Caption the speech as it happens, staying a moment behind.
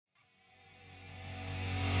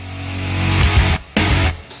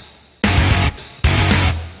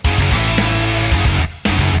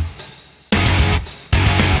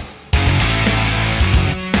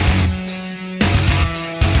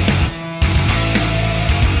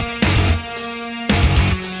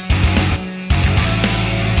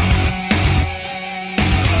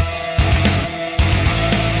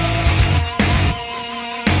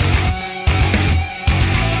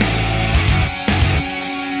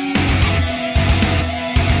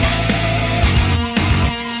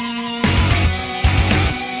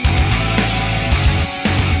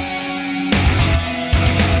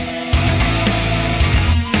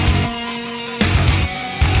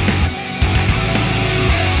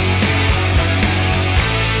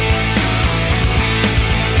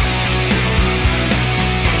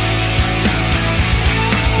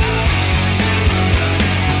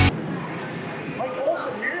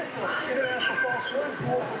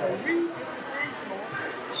Invitational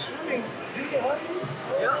swimming junior hunting.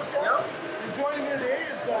 Yep. And joining me today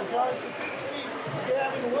is John Sapinski,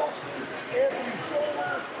 Gavin Wilson, Anthony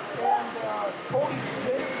Scholler, and Cody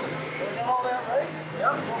Jason. Did I got all that right?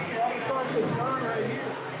 Yep. Okay, I'm going to talk to John right here.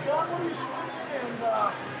 John, what are you swimming and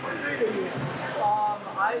what grade are you in?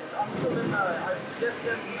 I'm still in I just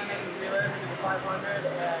did some minutes relay to the 500,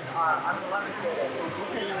 and I'm an 11th grade.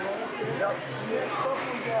 Okay, you're right. Yep. Next up,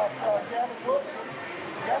 we got Gavin Wilson.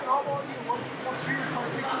 Gavin, how about you? What's your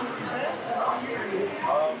particular event and how year are you?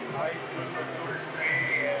 I swim the 200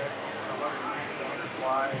 and 100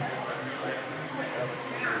 fly and relay.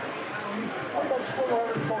 I'm going to swim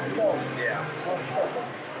 100 Coach Kells. Yeah.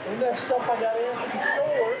 And next up, I got Anthony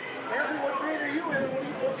Scholler. Anthony, what grade are you in?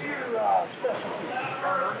 What's your specialty?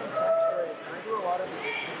 I'm in 10th grade. I do a lot of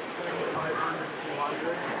swims 500,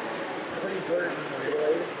 200. Pretty good in the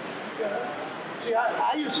relays. Okay. See,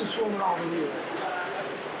 I used to swim in all the relays.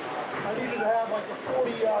 I needed to have like a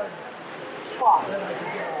 40-yard spot, then I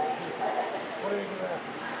could get on. What are you going to have?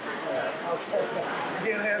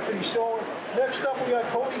 Again, Anthony Scholler. Next up, we got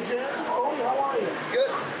Cody Jansen. Cody, how are you? Good.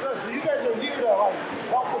 Good. So you guys are here to like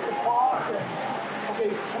help with the clock. And, okay,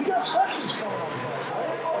 we got sections coming up,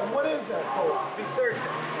 right? And what is that, Cody? It'll be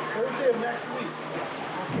Thursday. Thursday of next week. Yes.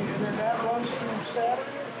 Okay, and then that runs through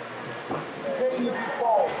Saturday. Depending if you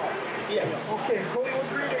qualify. Yeah. Okay, Cody, what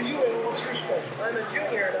grade are you in? What's your special? I'm a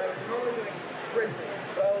junior, and I'm normally doing sprinting,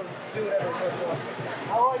 but I'll do whatever coach wants me to.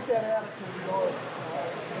 I like that attitude, you know.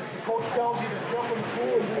 If the coach tells you to jump in the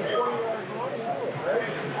pool and do a 20-yard run, you do it,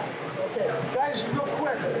 right? Okay, guys, real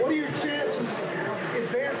quick, what are your chances of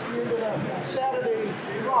advancing into the Saturday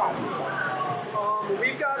run?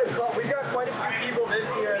 We've got quite a few people this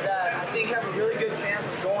year that I think have a really good chance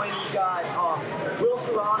of going. We've got Will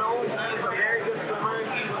Serrano. He's a very good swimmer.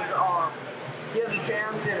 He has a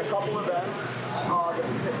chance in a couple events, the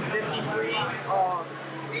 53,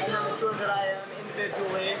 and then the 200 IM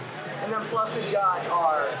individually. And then plus we've got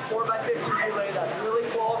our 4x50 relay that's really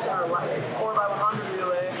close, and our 4x100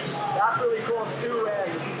 relay. That's really close too. And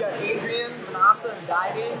we've got Adrian Manassa in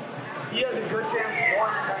diving. He has a good chance of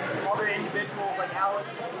going, and then some other individuals like Alex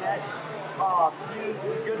Bissonette. He has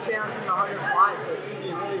a good chance in the 100 fly, so it's going to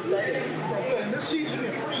be really exciting. Okay, and this seems to be a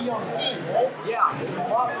pretty young team, right? Yeah.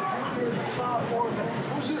 Lots of juniors and sophomores.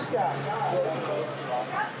 Who's this guy?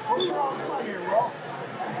 Will Serrano, come on here, Will.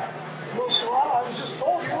 Will Serrano, I was just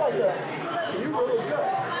told you're like you're really good.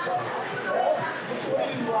 What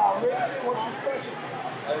do you racing? What's your specialty?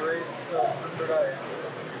 I race 100 IM.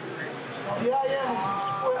 Now, the IM is you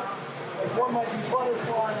split. Like one might be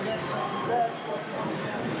butterfly, the next might be back.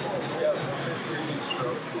 Yeah, 50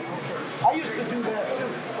 stroke. I used to do that too,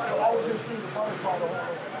 but I would just do the butterfly the whole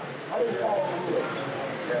way. I didn't follow the rules.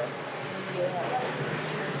 Yeah.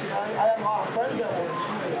 See, I had a lot of friends that were in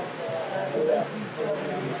shooting. Back in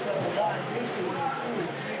 1979, basically when they flew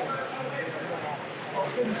the team. So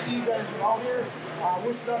it's good to see you guys are out here.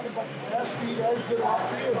 Wish nothing but the best for you guys. Good luck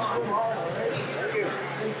to you and swim hard, all right? Thank you.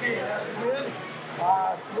 Thank you. That's good.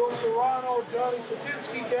 Will Serrano, Johnny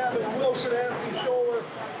Satinsky, Gavin Wilson, Anthony Scholler,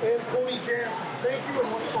 and Cody Jansen. Thank you,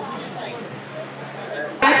 and let's go do some swimming.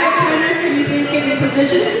 Backup runners, can you please get in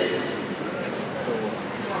position?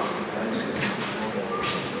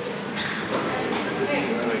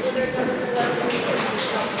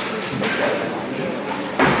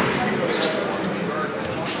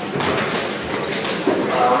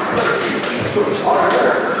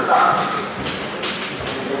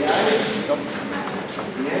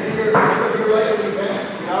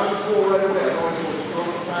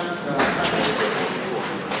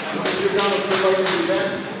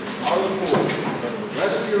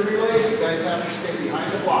 Rest of your relays, you guys have to stay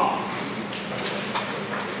behind the block.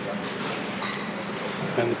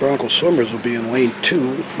 And the Bronco swimmers will be in lane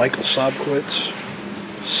 2. Michael Sobkowitz,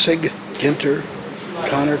 Sig Ginter,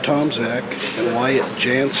 Connor Tomzak, and Wyatt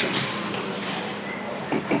Jansen.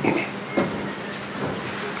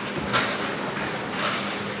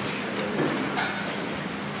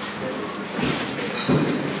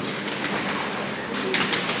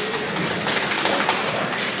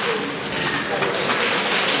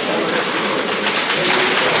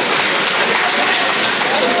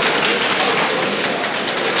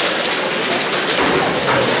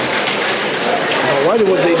 Why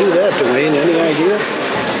would they do that, Dwayne? Any idea?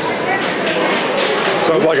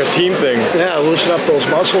 Sounds like a team thing. Yeah, loosen up those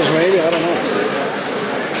muscles maybe, I don't know.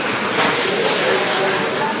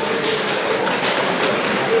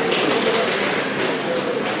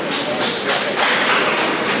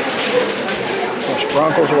 Of course,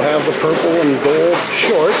 Broncos will have the purple and gold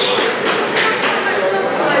shorts.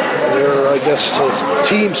 They're, I guess,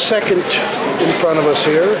 team second in front of us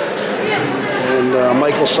here. And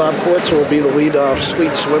Michael Sobkowitz will be the lead-off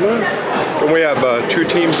lead swimmer. And we have 2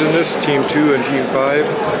 teams in this, Team 2 and Team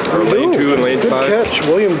 5. Or Lane 2 and Lane 5. Good catch.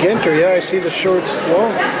 William Ginter, yeah, I see the shorts.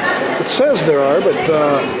 Well, it says there are, but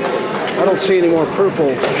I don't see any more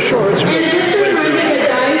purple shorts. And just a reminder, the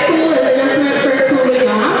dive pool is enough for cooling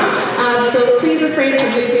off, so please refrain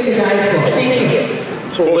from using the dive pool. Thank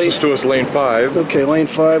you. So closest to us, Lane 5. Okay, Lane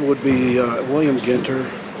 5 would be William Ginter,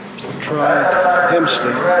 Troy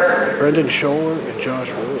Hempstead, Brendan Scholler, and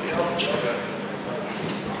Josh Wood.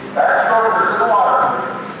 Back starters in the water.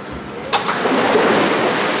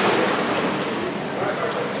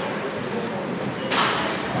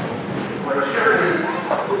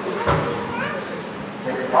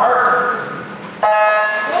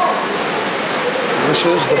 This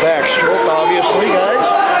is the backstroke, obviously, guys.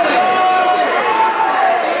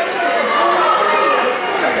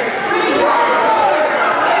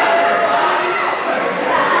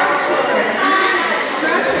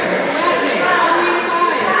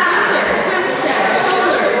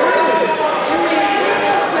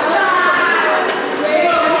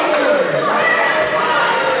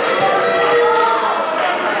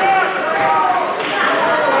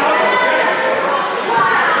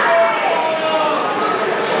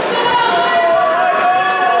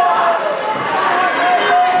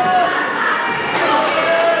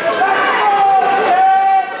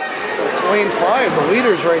 The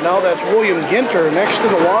leaders right now, that's William Ginter. Next in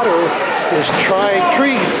the water is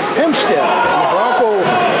Tree Hempstead. The Bronco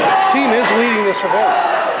team is leading this event.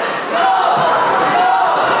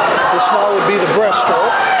 This now would be the breaststroke.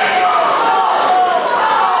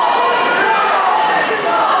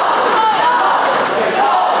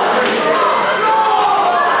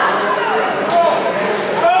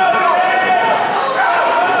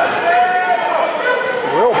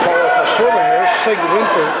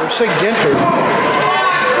 Sig Ginter.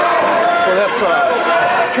 Well, that's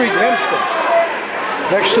Tree Hempstead.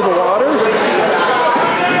 Next to the water,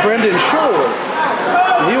 Brendan Scholler.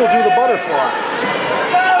 He will do the butterfly.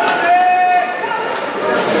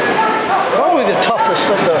 Probably the toughest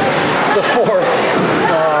of the 4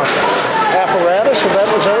 apparatus, if that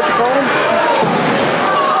was what you call them.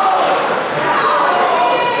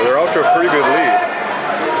 Well, they're out to a pretty good lead.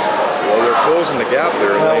 Well, they're closing the gap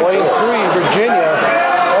there. Lane 3, Virginia.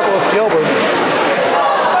 With Gilbert.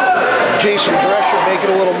 Jason Drescher making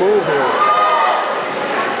a little move here.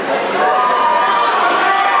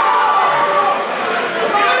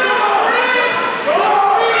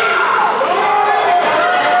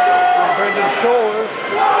 Brendan Scholler.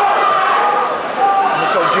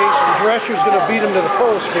 Looks like Jason Drescher's going to beat him to the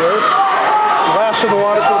post here. Last in the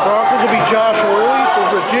water for the Broncos will be Josh Worley. For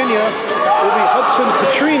Virginia will be Hudson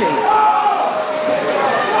Petrini.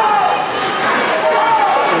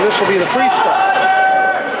 This will be the freestyle.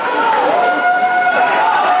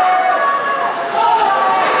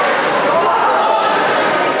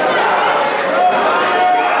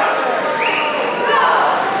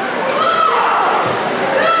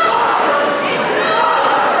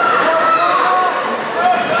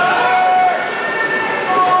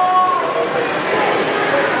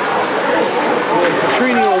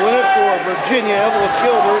 Petrini will win it for Virginia. Evelyn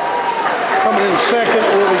Gilbert coming in second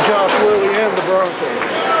will be Josh Worley and the Broncos.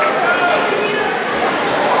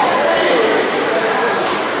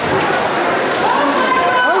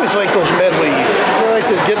 Like those medley, I like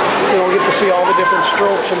to get to see all the different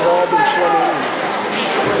strokes involved in swimming.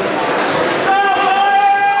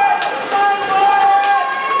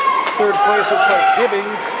 Third place looks like Hibbing,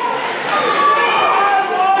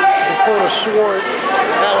 Dakota Swart,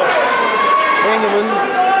 Alex Hangeman,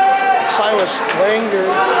 Silas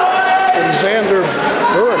Langer, and Xander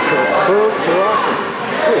Buraker.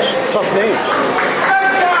 Tough names.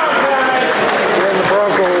 And the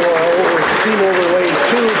Bronco team over Lane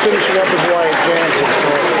 2, finishing up with Wyatt Jansen. So,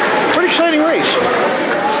 pretty exciting race.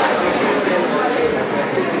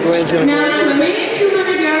 Now, swimming,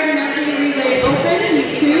 200-yard medley relay open,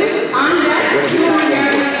 heat 2, on deck,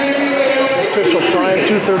 200-yard medley relay open. Official time,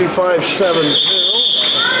 2:35.70.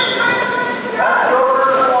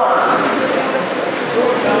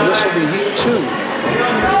 And this will be heat 2.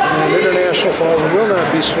 And International Falls will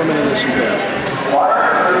not be swimming in this event.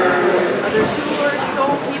 Are there 2 or so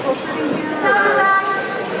people sitting here?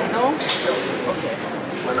 No?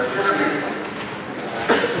 In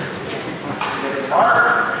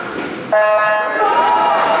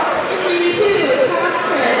lane 2,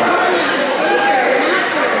 Coxer, Williams, Baker, Napper. In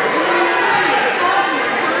lane 3, Conrad,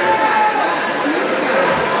 Ross, Muska.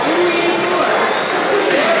 In lane 4,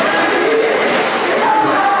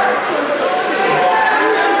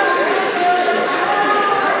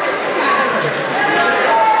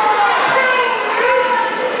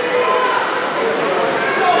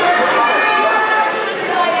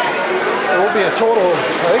 total of,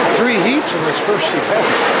 I think, 3 heats in this first event.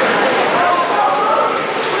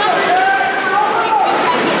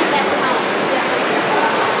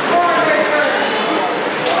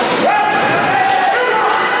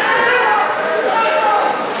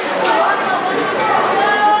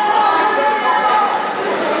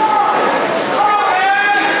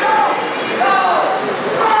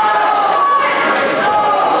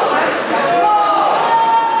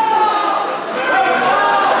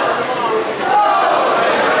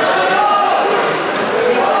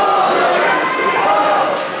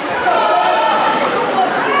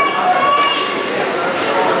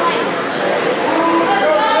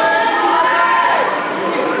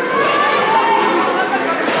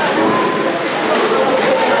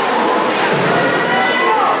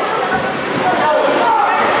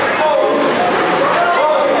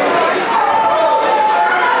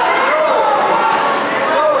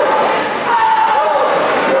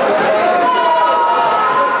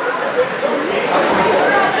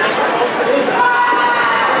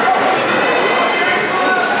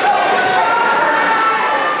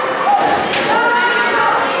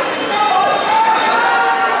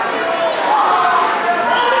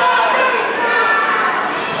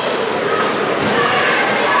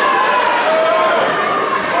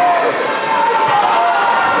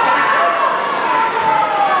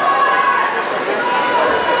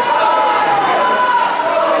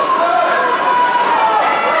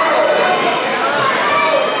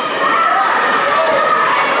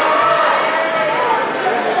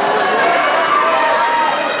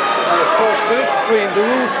 Between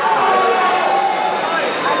Duluth,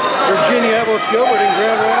 Virginia, Gilbert, and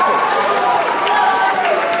Grand Rapids.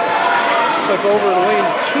 It's like over in lane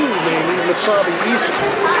 2, maybe, Wasabi East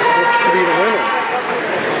looks to be the winner.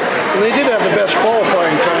 And they did have the best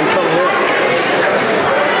qualifying time coming in.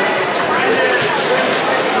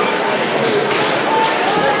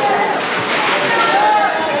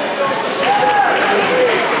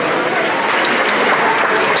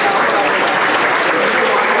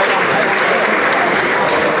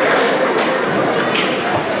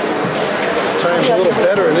 Time's a little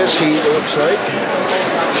better in this heat, it looks like.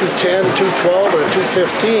 2:10, 2:12, or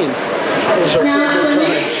 2:15. Those are Now, pretty the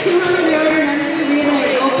good mixed times. 200-yard medley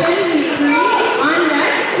relay open, heat 3, on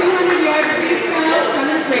deck, 200-yard freestyle,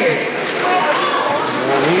 7 pairs.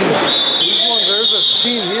 Well, these ones, there's a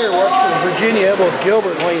team here, watch for Virginia Evelyn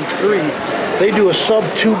Gilbert, lane 3. They do a sub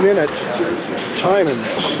 2-minute time in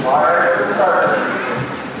this.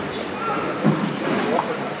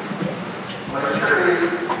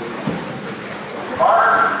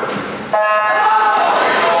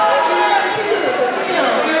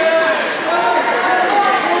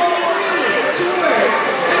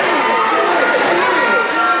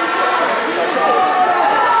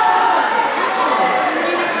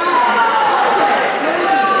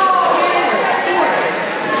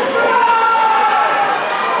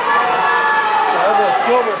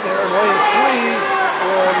 Gilbert there in lane 3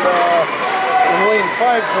 and in lane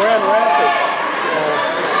 5 Grand Rapids. So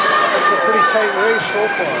that's a pretty tight race so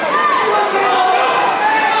far.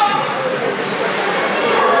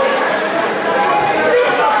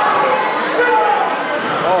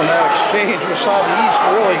 Oh, and that exchange, Wasabi East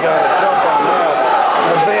really got a jump on that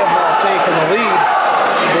as they have now taken the lead.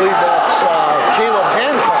 I believe that's Caleb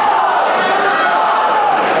Hancock.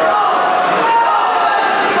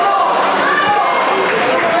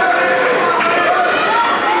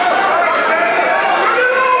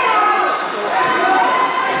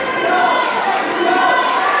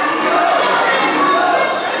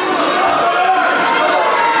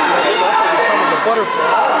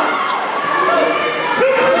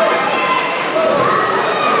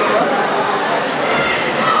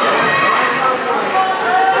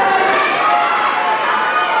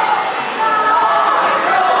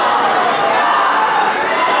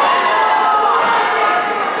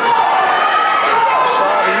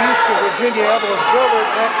 Virginia Evelyn Gilbert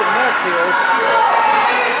neck to neck here.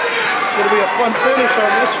 It's going to be a fun finish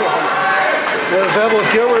on this one. Whereas Evelyn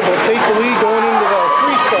Gilbert will take the lead going into the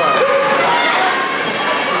freestyle.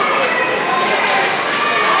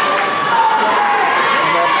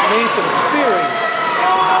 And that's Nathan Spearing.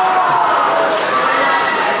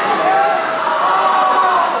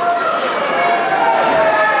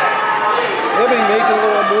 Hibbing making a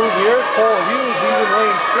little move here. Cole Hughes, he's in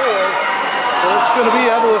lane 4. Well, it's going to be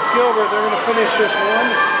Evelyn Gilbert. They're going to finish this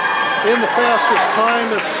one in the fastest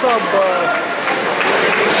time. It's sub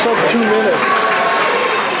 2 minutes.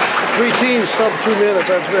 3 teams sub 2 minutes.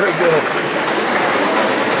 That's very good.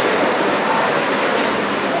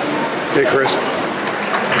 Hey, Chris.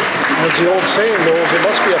 As the old saying goes, it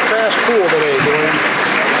must be a fast pool today, Dwayne.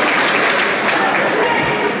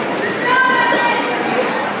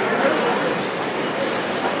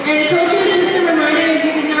 And coaches, just a reminder, if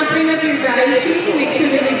you did not bring up your value sheet, make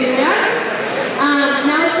sure that you do that.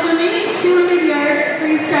 Now swimming, 200-yard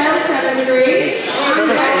freestyle, 7th grade.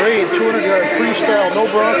 7th grade, 200-yard freestyle. No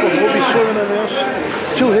Broncos will be swimming in this.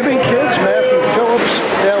 2 Hibbing kids, Matthew Phillips,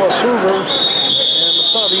 Dallas Hoover, and the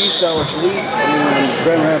Southeast, Alex Lee, and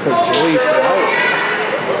Grand Rapids, Lee Flower.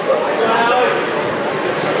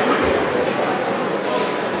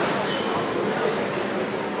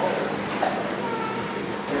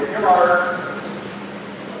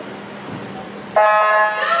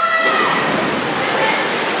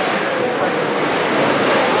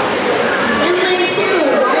 In lane 2,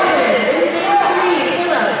 Ryland. In lane 3,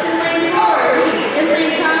 Phillips. In lane 4, Lee. In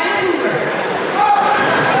lane 5, Hoover.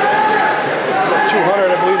 200,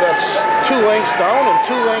 I believe that's 2 lengths down and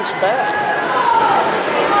 2 lengths back.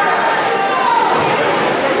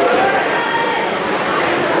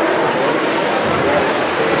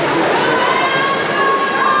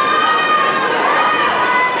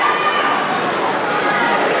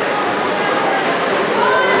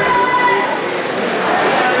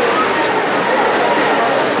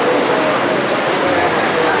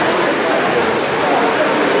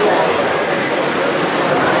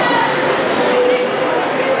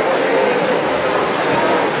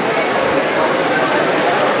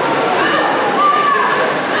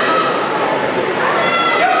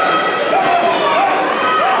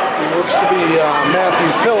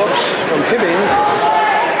 Matthew Phillips from Hibbing.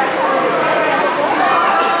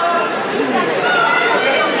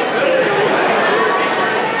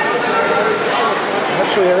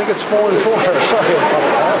 Actually, I think it's 4 and 4. Sorry about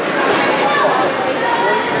that.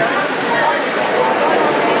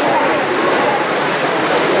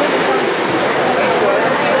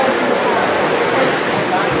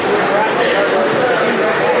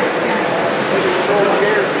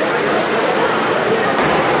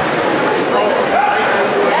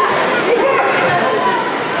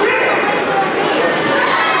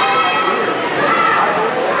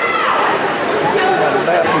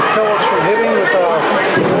 Matthew Phillips from Hibbing with I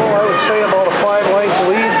would say about a 5-length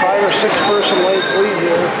lead, 5 or 6 person length lead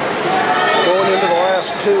here, going into the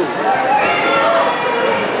last 2.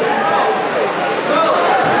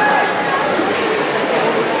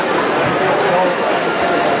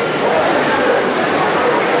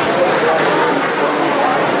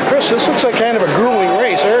 Chris, this looks like kind of a grueling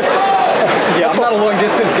race, Eric. Yeah, I'm not a long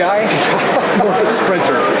distance guy. I'm more of a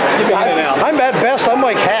sprinter. I'm at best, I'm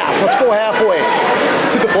like half. Let's go halfway.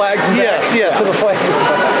 To the flags and yes, back. Yeah, to the flags and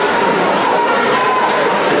back.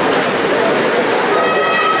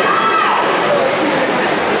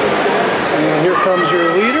 And here comes your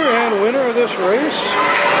leader and winner of this race.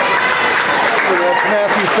 So that's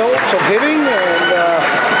Matthew Phillips of Hibbing, and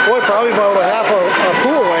boy, probably about a half a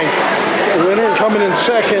pool length. The winner, and coming in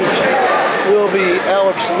second will be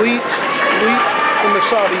Alex Leet from the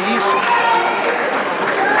Southeast.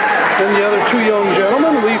 Then the other 2 young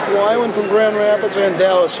gentlemen, Leaf Wyland from Grand Rapids and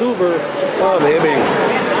Dallas Hoover of Hibbing.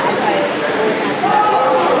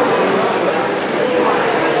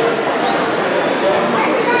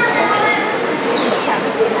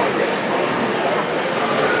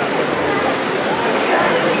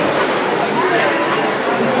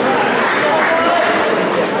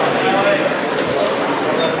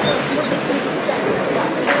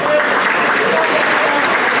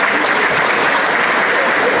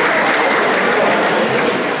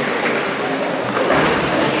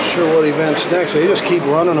 Sure what events next. They just keep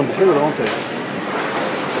running them through, don't they?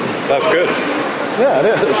 That's good. Yeah, it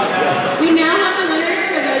is. We now have the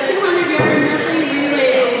winners for the 200-yard medley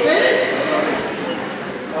relay open.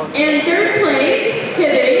 In 3rd place,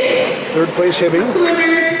 Hibbing. 3rd place, Hibbing.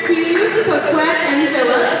 Swimmers Hughes, Paquette, and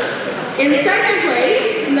Phillips. In 2nd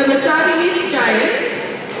place, the Wasabi Giants,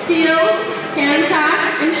 Steele,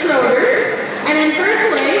 Hancock, and Schroeder. And in 1st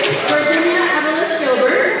place, Virginia Evelyn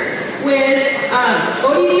Gilbert with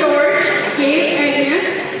Bodie George, Gabe Agnes,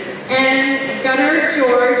 and Gunnar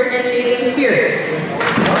George and Nathan Spears.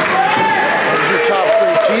 Those are top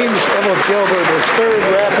 3 teams. Evelyn Gilbert was 3rd,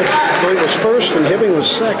 Rapids I believe was 1st, and Hibbing was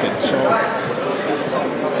 2nd. So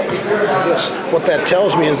I guess what that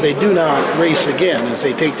tells me is they do not race again, as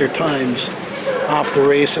they take their times off the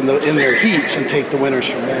race in their heats and take the winners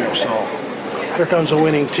from there. So here comes the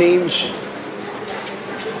winning teams.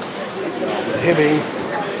 Hibbing.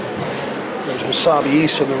 There's Wasabi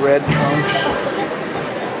East in the red trunks.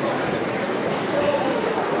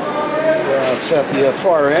 It's at the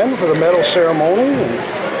far end for the medal ceremony.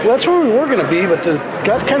 And that's where we were going to be, but it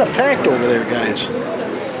got kind of packed over there, guys.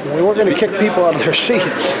 We weren't going to kick people out of their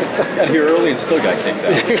seats. Got here early and still got kicked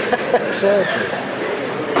out. Exactly.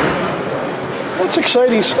 That's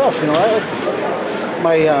exciting stuff, you know.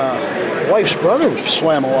 My wife's brother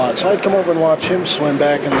swam a lot, so I'd come over and watch him swim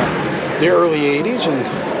back in the early 80s,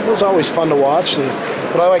 and it was always fun to watch.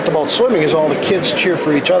 What I liked about swimming is all the kids cheer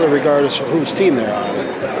for each other regardless of whose team they're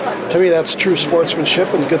on. To me, that's true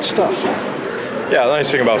sportsmanship and good stuff. Yeah, the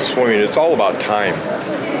nice thing about swimming, it's all about time.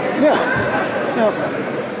 Yeah.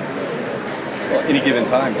 Well, any given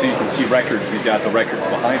time, too, you can see records. We've got the records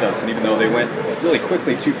behind us, and even though they went really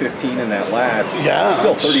quickly, 2:15 in that last,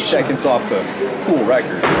 still 30 seconds off the pool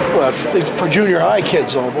record. Well, for junior high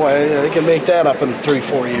kids, though, boy, they can make that up in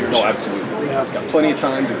 3-4 years. No, absolutely. Got plenty of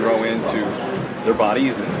time to grow into their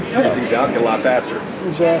bodies and figure things out, get a lot faster.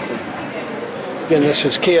 Exactly. Again, this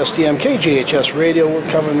is KSDM KGHS Radio. We're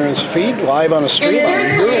covering this feed live on the stream on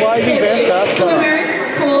YourLiveEvent.com.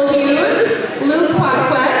 Cole Hughes, Luke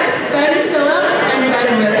Paquette, Ben Phillips, and Ben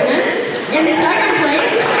Ribbon. In second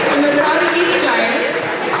place, the Missouri East Giants,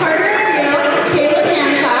 Carter Steele, Caleb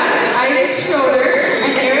Hancock, Isaac Schroeder,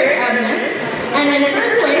 and Eric Evans. And in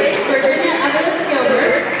first place, Virginia Evelyn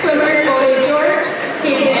Gilbert, swimmers Bodie George,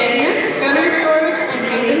 Kate Agnes, Gunnar George,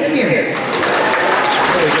 and Nathan Spears.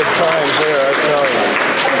 Really good times there, I tell you.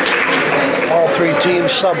 All three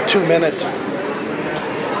teams sub 2 minute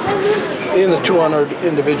in the 200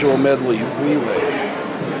 individual medley relay.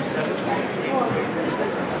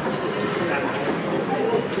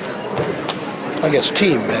 I guess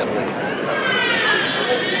team medley.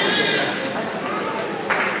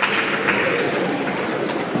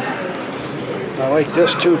 I like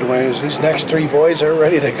this too, Dwayne. These next three boys are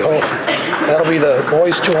ready to go. That'll be the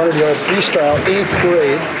boys 200-yard freestyle, 8th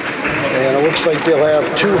grade. And it looks like they'll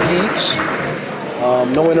have 2 heats.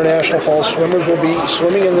 No international fall swimmers will be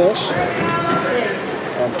swimming in this.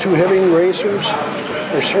 2 Hibbing racers,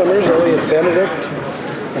 or swimmers, Elliot Benedict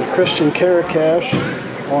and Christian Karakash,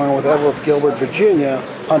 along with Evelyn Gilbert, Virginia,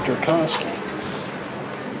 Hunter Koski.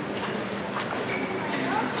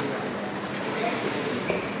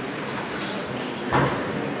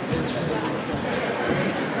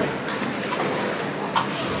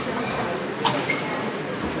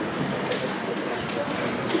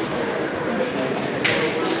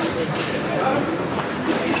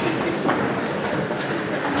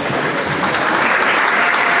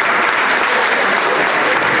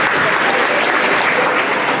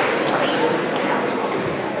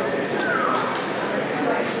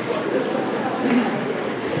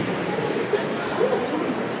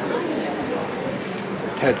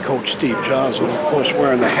 Head coach Steve Johnson, of course,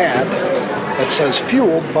 wearing the hat that says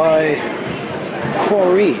fueled by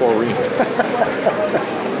chlorine.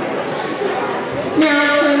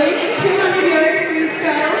 Now swimming, 200-yard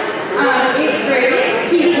freestyle, 8th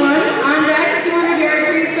grade, heat 1, on deck, 200-yard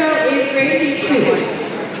freestyle, 8th grade, heat 2.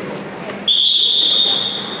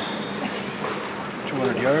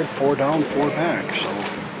 200 yard, 4 down, 4 back. So.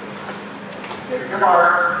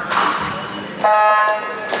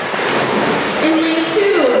 In lane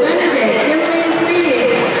 2, Benedict. In lane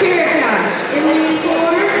 3, Kirikosh. In lane 4,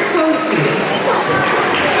 Koski.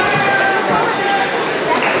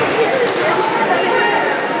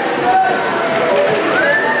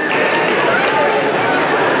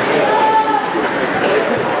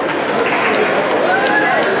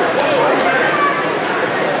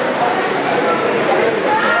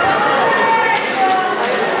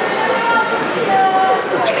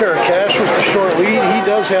 Karakash was the short lead. He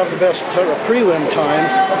does have the best prelim time,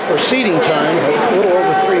 or seating time, a little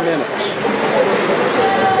over 3 minutes.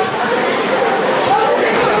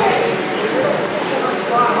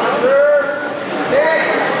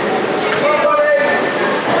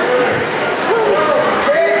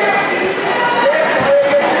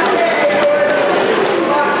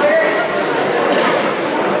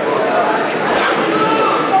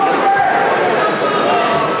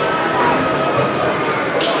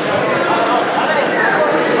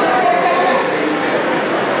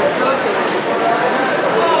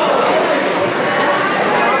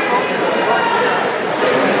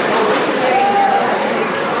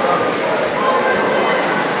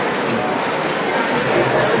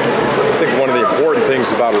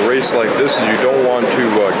 About a race like this is you don't want to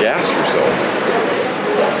gas yourself.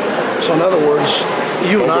 So in other words,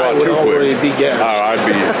 you and I would already be gassed. I'd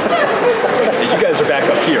be. You guys are back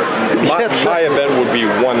up here. My event would be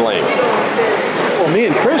 1 lane. Well, me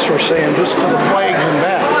and Chris were saying just to the flags and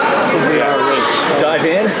back would be our race. So. Dive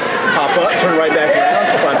in, hop up, turn right back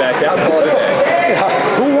around, climb back out, call it a day. Yeah.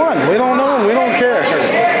 Who won? We don't know. We don't care.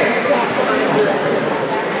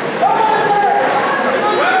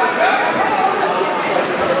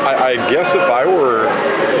 I guess if I were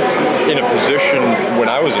in a position when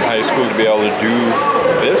I was in high school to be able to do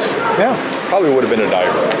this, yeah, probably would have been a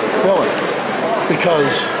diver. Really?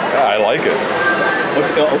 Because I like it.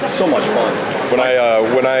 It's so much fun. When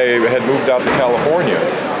I had moved out to California,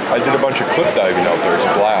 I did a bunch of cliff diving out there. It's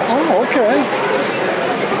a blast. Oh, okay.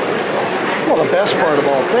 Well, the best part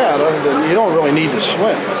about that, other than you don't really need to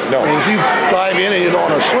swim. No. I mean, if you dive in and you don't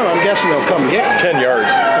want to swim, I'm guessing they'll come get you. 10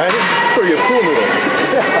 yards. Right? For your pool noodle.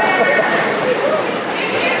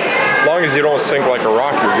 As long as you don't sink like a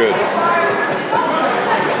rock, you're good.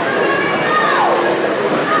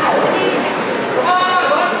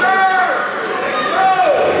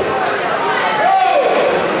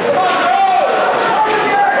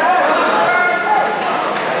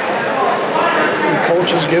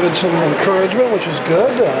 Coach is giving some encouragement, which is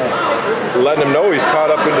good. Letting him know he's caught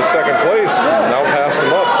up into second place. Now passed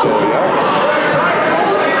him up, so yeah.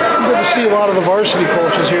 Good to see a lot of the varsity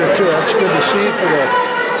coaches here too. That's good to see for the,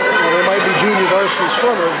 they might be junior varsity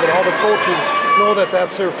swimmers, but all the coaches know that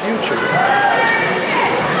that's their future.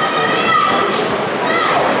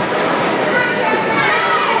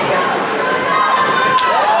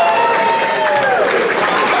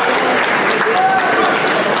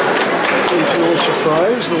 18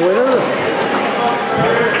 surprise, the winner.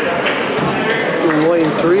 In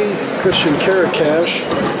lane 3, Christian Karakash.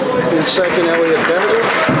 In second, Elliot Benedict.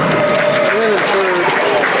 And in third,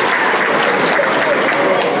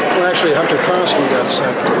 well, actually Hunter Koski got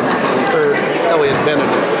second. And third, Elliot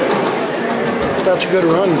Benedict. That's a good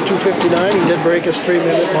run, 2:59. He did break his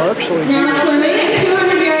 3-minute mark, so he now swimming,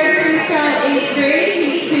 200-yard freestyle 8th grade,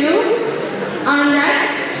 heat 2. On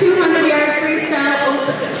deck, 200-yard freestyle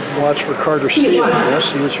open. Watch for Carter Steele,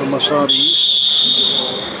 yes, he was from Wasabi East.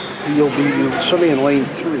 He'll be swimming in lane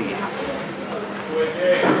 3.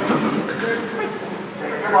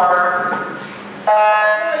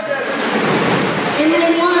 In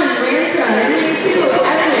lane 1, Ranta. In lane 2,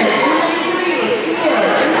 Evan. In lane 3, Steele.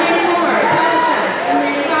 In lane 4, Palachuk. In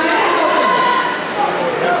lane 5, Open.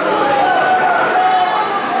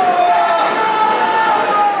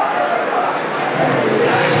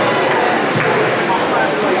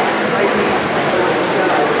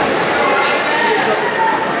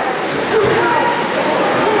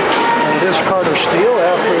 And it is Carter Steele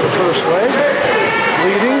after the first leg,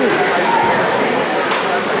 leading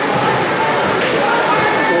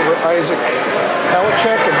over Isaac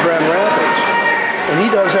Palachuk of Grand Rapids. And he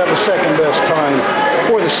does have the second best time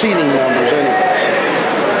for the seating numbers anyways.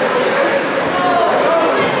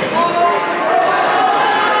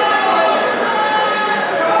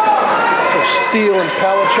 So Steele and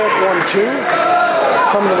Palachuk 1-2.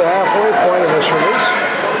 Coming to the halfway point of this race.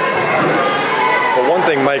 But one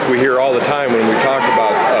thing, Mike, we hear all the time when we talk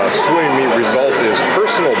about swimming meet results is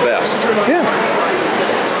personal best. Yeah.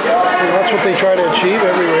 And that's what they try to achieve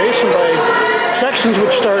every race. And by sections,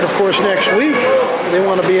 which start, of course, next week, they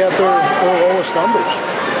want to be at their lowest numbers.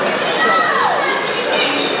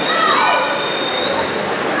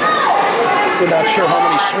 We're not sure how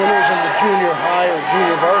many swimmers in the junior high or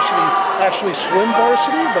junior varsity actually swim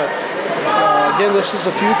varsity, but again, this is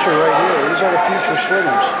the future right here. These are the future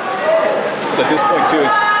swimmers. At this point, too,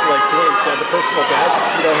 it's like Dwayne said, the personal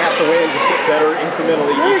bests, you don't have to win, just get better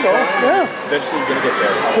incrementally each time. Yeah. Eventually, you're going to get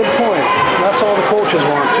there. Good point. That's all the coaches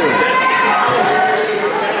want, too.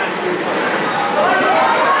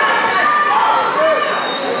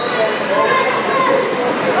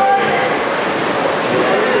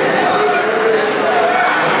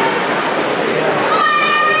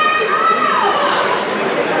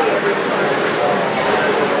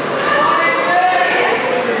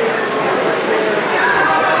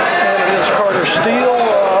 Steele,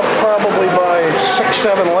 probably by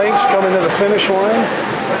 6-7 lengths coming to the finish line.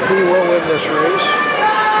 He will win this race.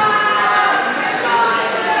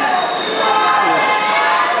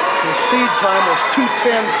 His seed time was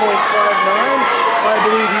 2:10.59. I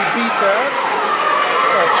believe he beat that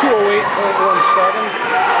at 2:08.17.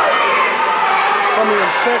 Coming in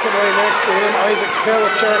second right next to him, Isaac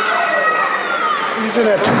Palachuk. He's in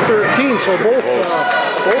at 2:13, so both of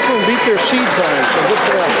them beat their seed time, so good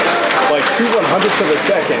for them. Like 2/100ths of a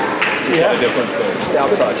second. Yeah. The difference there, just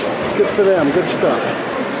out-touched. Good for them, good stuff.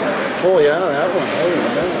 Oh yeah, that one.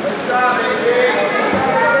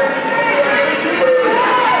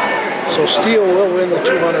 Oh, so Steele will win the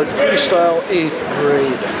 200 freestyle 8th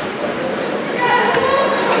grade.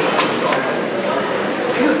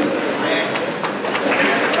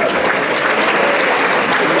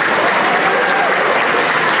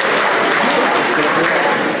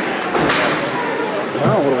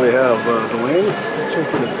 Now, what do we have, Dwayne? Took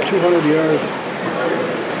the 200-yard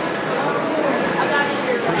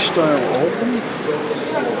freestyle open.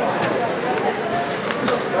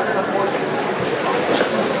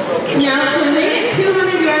 Now swimming,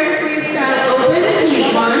 200-yard freestyle open, heat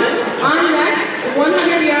 1. On deck,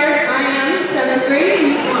 100-yard IM 7th grade,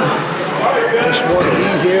 heat 1. Just one E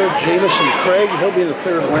here, Jamison Craig. He'll be in the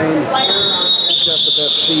third lane. He's got the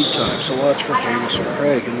best seed time, so watch for Jamison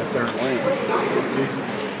Craig in the third lane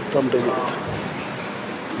from Duluth.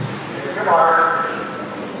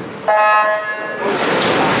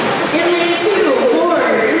 In lane 2, Ward.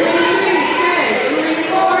 In lane 3, Craig. In lane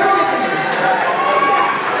 4, Tiffany.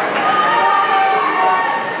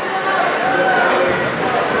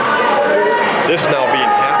 This now being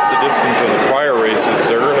half the distance of the prior races,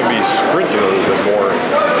 they're going to be sprinting a little bit more.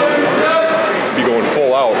 Be going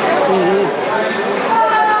full out.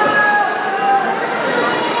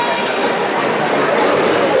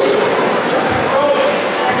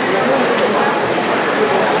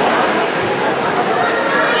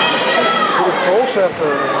 Pretty close at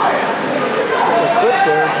the clip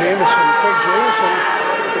there,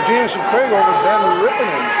 Jamison Craig over Ben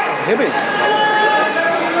Rippinen of Hibbing.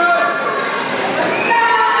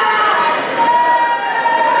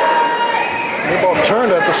 They both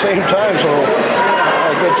turned at the same time, so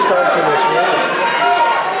a good start to this race.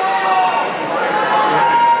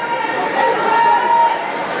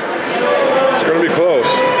 It's going to be close.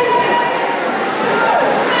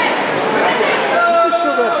 We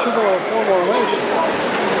still got 4 more lanes.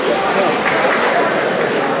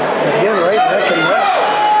 Again, right neck and neck.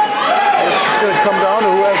 This is going to come down to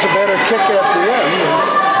who has a better kick at the end.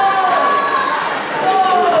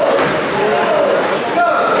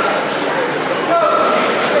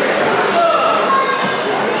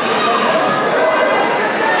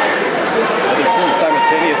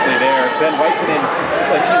 Simultaneously there, Ben Whiteman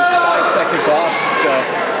looked like he was 5 seconds off the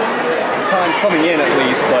time coming in at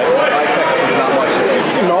least, but 5 seconds is not much as we've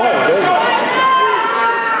seen. No, it isn't.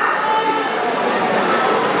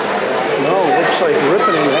 No, looks like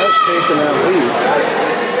Rippinen has taken that lead.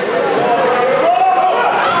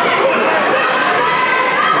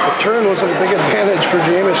 The turn was a big advantage for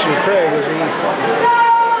Jamison Craig as he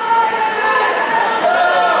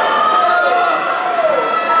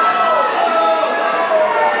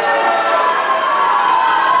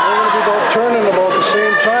turning about the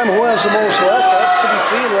same time. Who has the most left? That's to be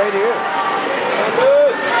seen right here.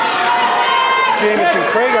 Jamison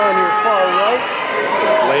Craig on your far right.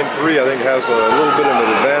 Lane 3, I think, has a little bit of an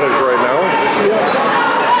advantage right now. Yeah.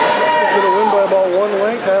 He's going to win by about 1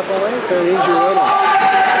 length, half a length, and he's your winner.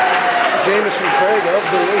 Jamison Craig of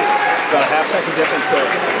the lead. About a half-second difference there.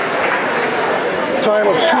 Time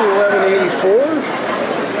of 2:11.84.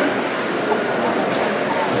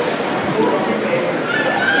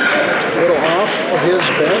 Little off of his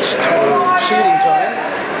best seating time,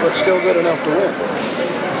 but still good enough to win.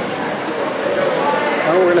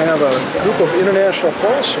 Now we're going to have a group of International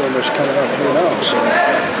Falls swimmers coming up here now. So.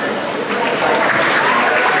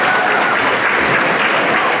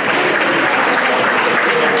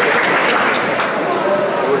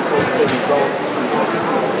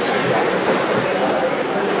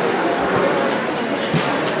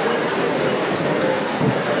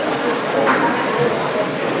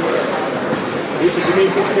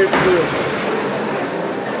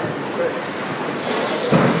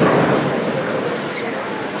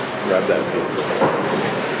 Grab that.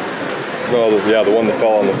 Well, yeah, the one that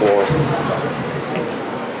fell on the floor.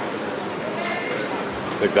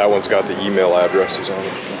 I think that one's got the email addresses on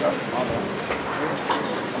it.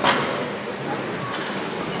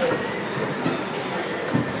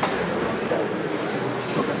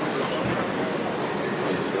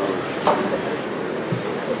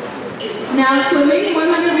 Now swimming,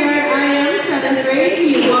 100-yard IM 7th grade,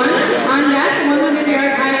 heat 1. On deck,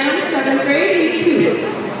 100-yard IM 7th grade, heat 2.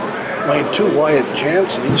 Lane 2, Wyatt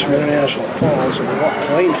Jansen, he's from International Falls. And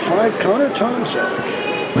lane 5, Connor Tomczak.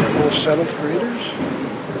 They're both 7th graders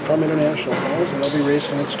from International Falls, and they'll be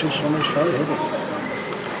racing against 2 swimmers from Hibbing.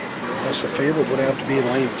 That's the favorite would have to be in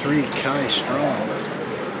lane 3, Kai Strong,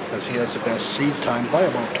 as he has the best seed time by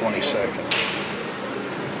about 20 seconds.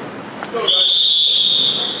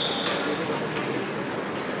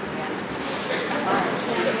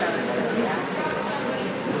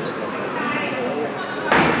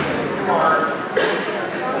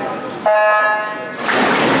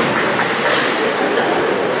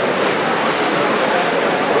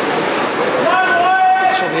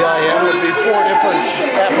 So the IM would be 4 different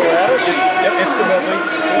apparatus. It's the medley.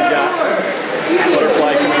 You got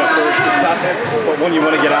butterfly coming up first, the toughest, but one you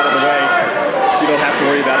want to get out of the way so you don't have to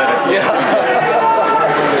worry about it at the end.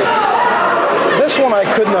 This one I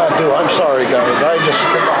could not do. I'm sorry, guys.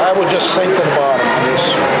 I would just sink to the bottom on this.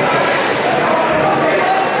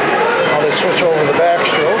 Now they switch over the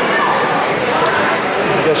backstroke.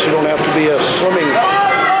 I guess you don't have to be a swimming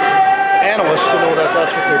analyst nice to know that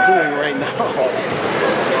that's what they're doing right now.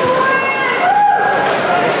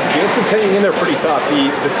 Jansen's hanging in there pretty tough.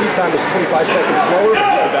 The seat time was 25 seconds slower, but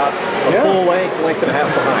he's about a full length and a half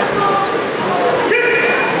behind.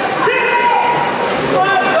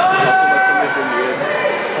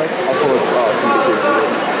 Also, somebody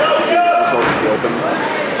results to be open.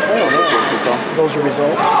 Those are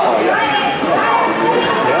results? Oh, yes.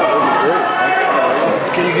 Yeah, that would be great.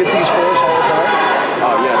 Can you get these for us all the time?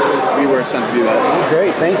 Oh, yes. We were sent to do that. Oh,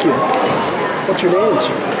 great, thank you. What's your name,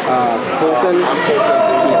 sir? Colton. I'm Colton.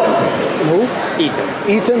 Ethan. Who? Ethan.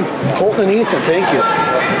 Ethan? Colton and Ethan, thank you.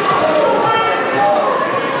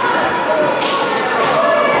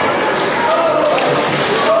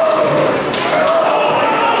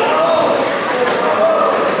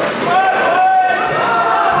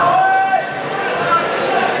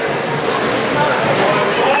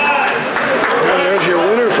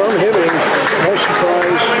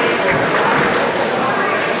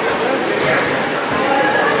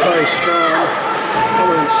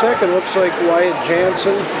 Second looks like Wyatt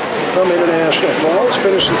Jansen from International Falls,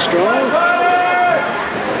 finishing strong.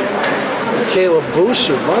 Caleb Bus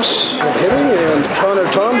of hitting, and Connor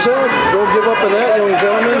Tomzak, don't give up on that young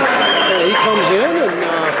gentleman. He comes in, and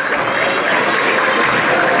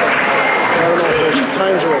I don't know if those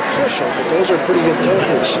times are official, but those are pretty good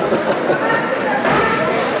times.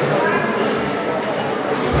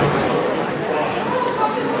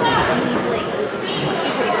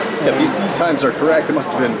 Yeah, if these seat times are correct, they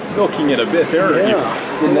must have been milking it a bit there. Yeah.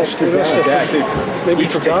 In next to back, they've maybe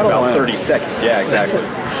each forgot taken about one. 30 seconds. Yeah, exactly.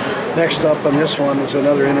 Next up on this one is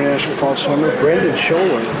another International Falls swimmer, Brendan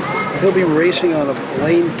Scholler. He'll be racing on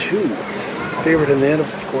lane 2. Favorite in the end,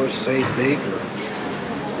 of course, Zay Baker.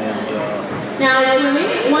 And now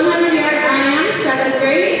swimming, 100-yard IM, 7th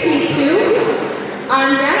grade, Heat 2.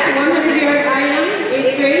 On deck, 100-yard IM,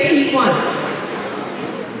 8th grade, Heat 1.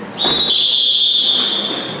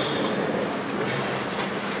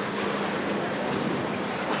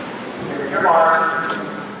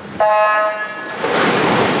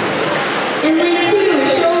 In lane 2,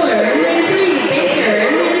 Scholler. In lane 3, Baker.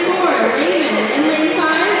 In lane 4, Lehman. In lane 5,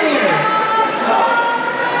 Barron.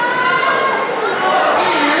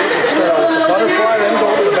 And start with the butterfly, then go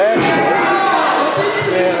to the backstroke.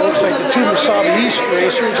 And it looks like the two Wasabi East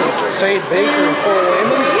racers, Zayd Baker and Cole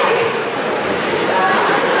Lehman.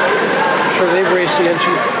 I'm sure they've raced against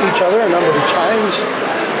each other a number of times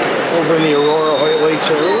over in the Aurora White Lakes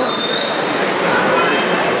area.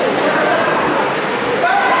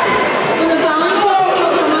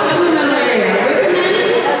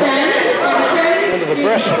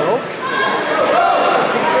 Breaststroke.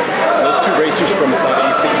 Those two racers from the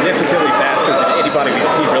South significantly faster than anybody we've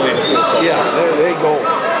seen really in the pool so far. Yeah, there they go.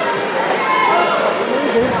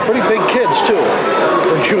 They're pretty big kids too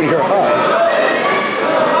for junior high.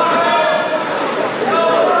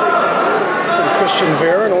 And Christian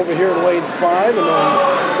Varon over here in lane 5, and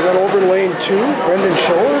then over in lane 2, Brendan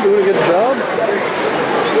Scholler doing a good job.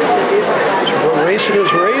 Racing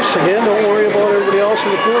his race. Again, don't worry about everybody else in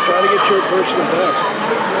the pool. Try to get your personal best.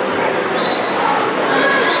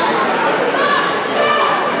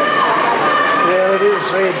 And it is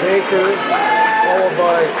Zay Baker, followed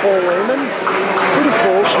by Cole Lehman. Pretty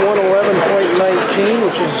close, 111.19,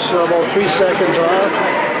 which is about 3 seconds off.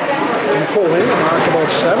 And Cole Lehman knocked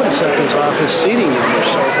about 7 seconds off his seating number.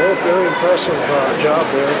 So both very impressive job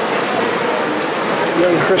there.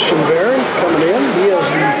 Young Christian Varon coming in. He has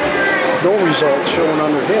no results showing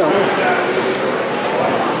under him.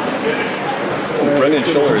 Well, Brendan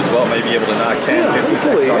Scholler as well may be able to knock 10, 15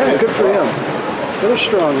 seconds off his good as for well. him. They're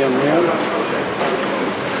strong young man.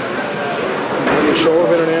 Brendan Scholler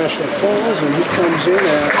of International Falls, and he comes in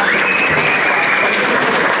at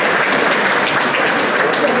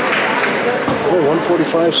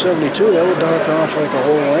 145.72. That would knock off like a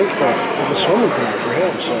whole length of the swimming pool for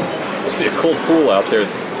him. So must be a cold pool out there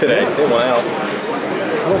today. Yeah. It went out.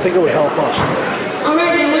 I don't think it would help us. All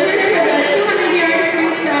right, the winners for the 200-yard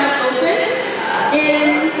freestyle open.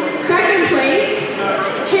 In second place,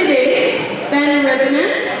 Kiddig, Ben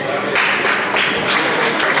Ribbinen.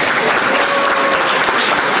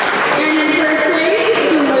 And in first place,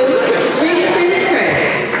 Duluth, Jason Craig.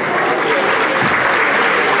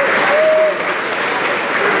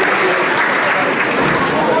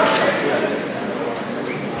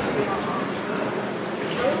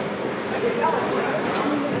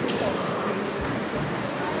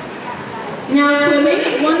 Now swimming,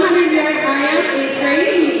 100-yard IM, 8th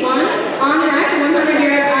grade, Heat 1. On deck,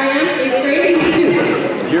 100-yard IM, 8th grade, Heat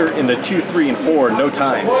 2. Here in the 2, 3, and 4, no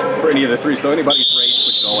times for any of the three. So anybody's race,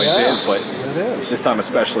 which it always is, but this time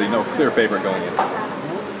especially, no clear favorite going in.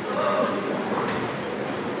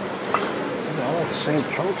 the same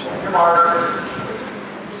chunks. In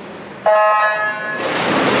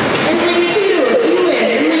lane 2, Ewan.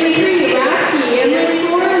 In lane 3, Lasky. In lane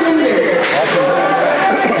 4, Linder.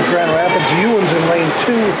 Grand Rapids, Ewan's in lane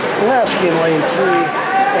 2, Lasky in lane 3,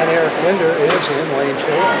 and Eric Linder is in lane 4.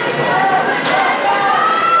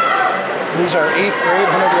 These are 8th grade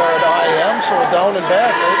 100-yard IM, so down and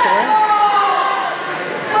back, right there.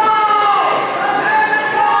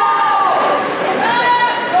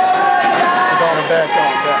 Down and back,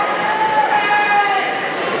 down and back.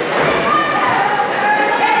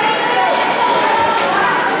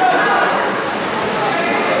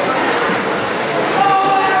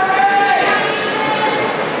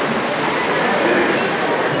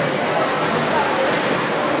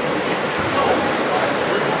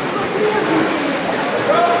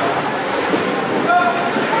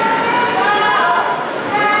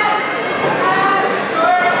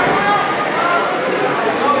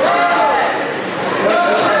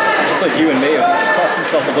 Ewan may have cost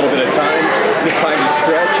himself a little bit of time. This time he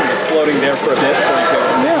stretched and was floating there for a bit before he's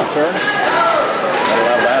able to make a turn. That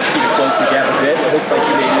allowed Lasky to close the gap a bit. It looks like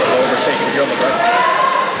he may be able to overtake him here on the rest.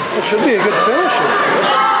 It should be a good finish here,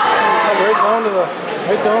 Chris.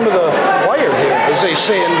 Right down to the wire here, as they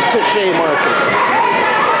say in the cliche market.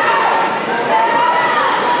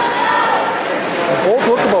 Both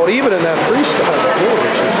look about even in that freestyle too,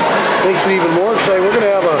 which makes it even more exciting. We're going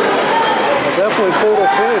to have a definitely photo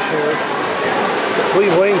finish here. I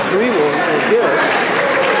believe lane 3 will get it.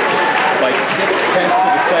 By 0.6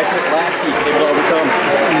 of a second, Lasky able to overcome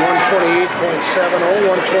 128.70,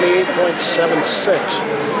 128.76.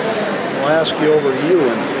 Lasky over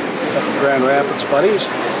Ewan at the Grand Rapids buddies.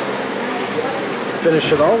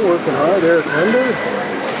 Finish it out, working hard. Eric Linder,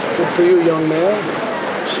 good for you, young man.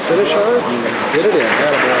 Just finish hard and get it in.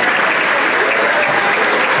 Attaboy.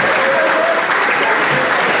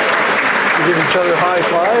 Give each other high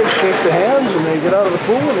fives, shake the hands, and they get out of the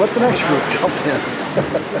pool and let the next group jump in.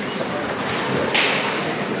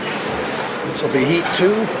 This will be heat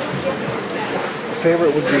 2.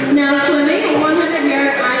 Favorite would be now swimming, a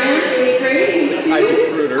 100-yard IM, 8th grade, heat 2. Isaac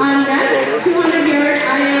Schroeder. On deck, 200-yard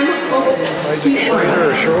IM, Isaac Schroeder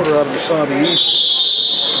or Schroeder out of Wasabi East.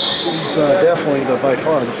 He's definitely by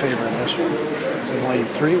far the favorite in this one. He's in lane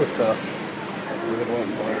 3 with the red,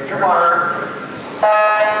 white, and black.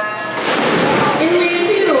 In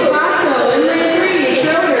lane 2, Bosco. In lane 3,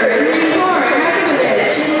 Schroeder. In lane 4,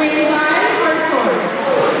 Hakovich. In lane 5, Hartshorn.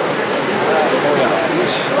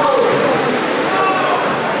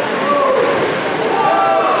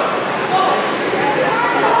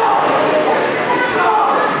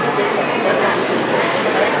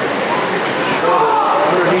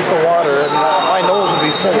 Underneath the water, and my nose would be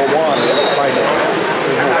full of water if I did.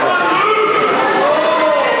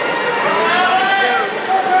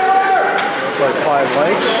 Like 5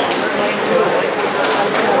 legs.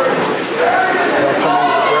 They'll come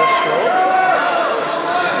into the breaststroke.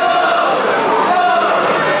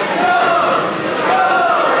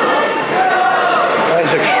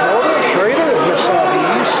 Isaac Schroeder of Wasabi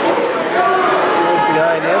East. Right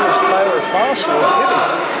behind him is Tyler Fossil of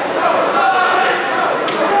Hibbing.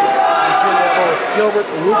 Gilbert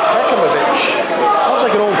and Luke Hekimovich. Sounds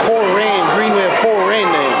like an old Greenway of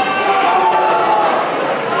Coleraine name.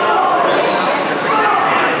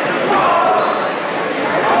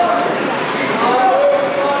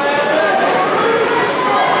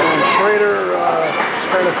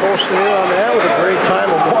 Coasting in on that with a great time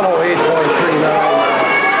of 108.39.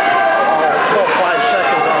 It's about 5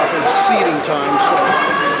 seconds off his seating time. So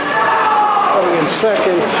coming in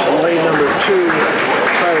second, lane number 2,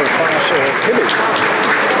 Tyler Fossil of Hibbing.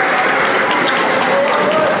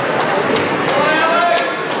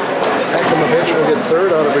 Hekimovich will get third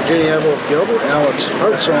out of Virginia Avila of Gilbert. Alex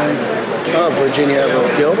Hartshorn of Virginia Avila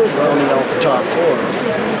of Gilbert rounding out the top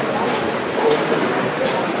 4.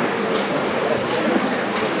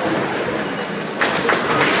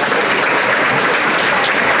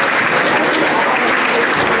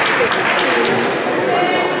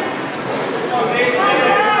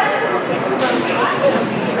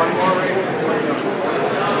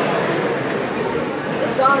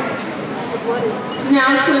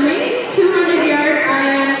 Now swimming, 200-yard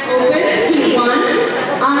IM open, heat 1.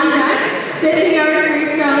 On deck, 50-yard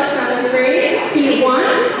freestyle 7th grade, heat 1.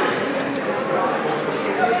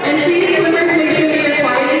 And please, swimmers, make sure that you're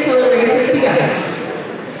quiet until the race is begun.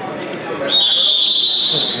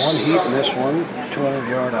 Just one heat in this one,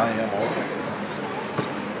 200-yard IM open.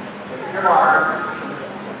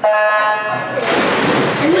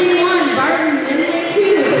 In lane 1, Barton. In lane 2,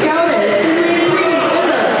 Scoudis. In lane 3,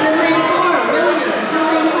 Phillips. In lane 4, Williams. In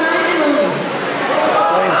lane 5,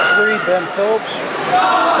 Phillips,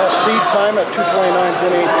 best seed time at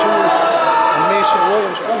 2:29.82. And Mason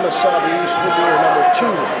Williams from Mesabi East will be your number 2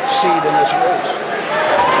 seed in this race.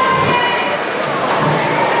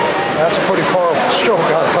 That's a pretty powerful stroke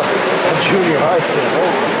out of a junior high kid. Oh,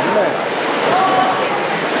 man.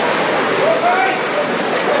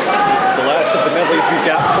 This is the last of the medleys we've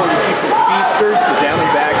got before we see some speedsters, the down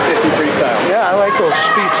and back 50 freestyle. Yeah, I like those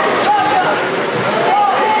speedsters.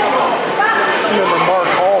 I remember Mark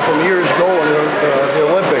Hall from years ago in the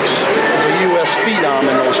Olympics. He was a U.S. phenom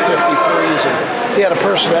in those 53s, and he had a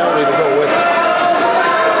personality to go with it.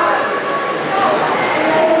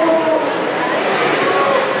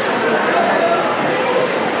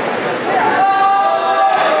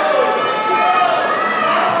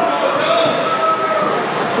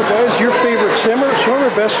 Guys, your favorite swimmer,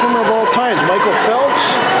 best swimmer of all times, Michael Phelps?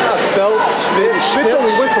 Spitz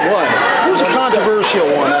only went to one. Who's a controversial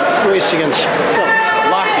one race against Phelps?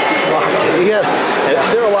 Lochte. Yeah.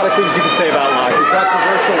 There are a lot of things you could say about Lochte.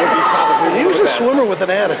 Controversial would be probably he was a swimmer with an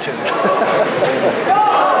attitude. One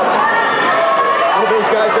of those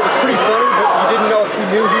guys that was pretty funny, but you didn't know if he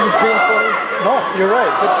knew he was being funny. No, you're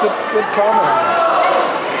right. Good comment on that.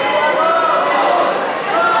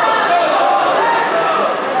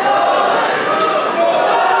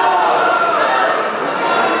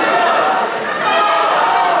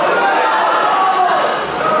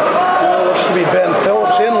 Ben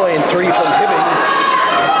Phillips in lane 3 from Hibbing.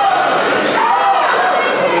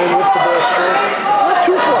 Coming in with the breaststroke. Not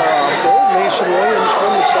too far off though. Mason Williams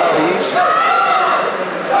from the southeast.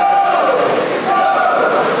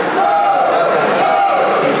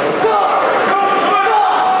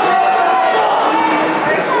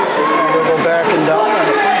 We'll go back and down on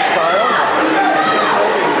the freestyle.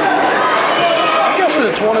 I'm guessing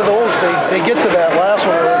it's one of those, they get to that last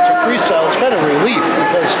one where it's a freestyle, it's kind of relief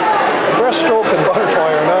because breaststroke and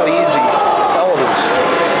butterfly are not easy elements.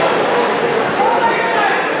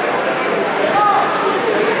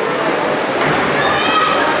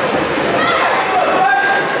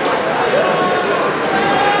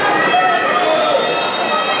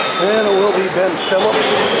 And it will be Ben Phillips,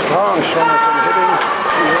 strong swimmer from Hibbing.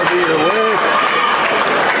 He will be the winner.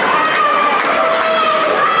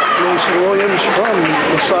 Mason Williams from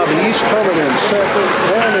Mesabi East coming in second,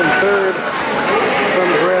 and in third from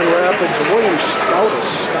Grand Rapids, Williams Scottis.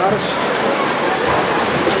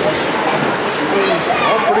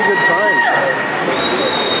 All pretty good times.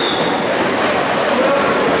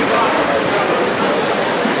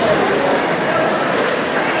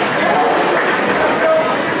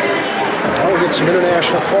 Now we get some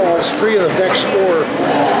international falls. 3 of the next 4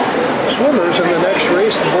 swimmers in the next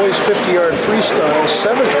race, the boys 50-yard freestyle,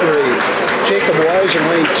 7th grade. Jacob Wise in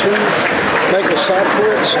lane 2, Michael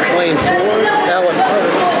Sopowitz in lane 4, Alan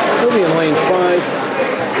Carter, he'll be in lane 5,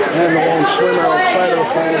 and the lone swimmer outside of the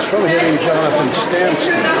falls from Hibbing, Jonathan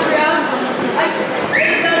Stansky.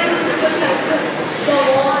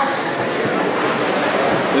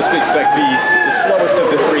 This we expect to be the slowest of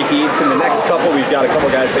the 3 heats. In the next couple, we've got a couple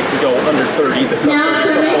guys that can go under 30, the sub 30,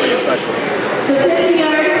 sub 40 especially. The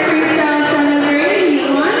 50-yard freestyle 7th grade, heat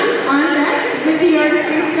 1 on deck. 50-yard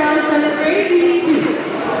freestyle 7th grade, heat 2.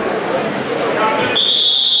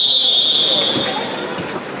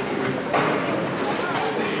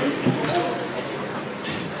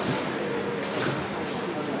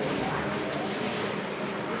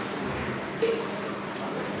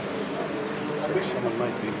 Someone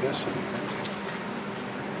might be missing.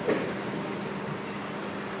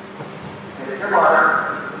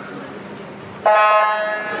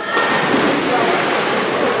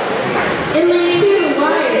 In lane 2,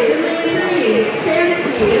 Wise. In lane 3,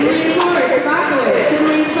 Stansky. In lane 4, Tabakowitz. In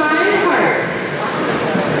lane 5, Hart.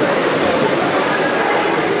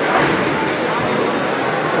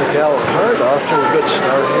 So Gallup Hart off to a good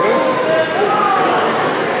start here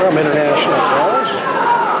from International Falls.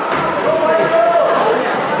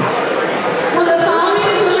 Will the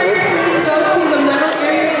following swimmers please go to the medal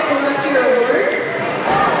area to collect your award?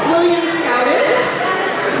 William Scoutis,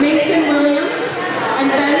 Mason Williams, and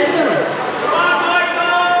Ben Phillips.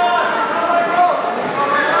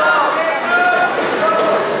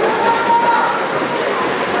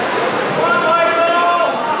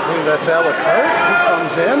 That's Alec Hart who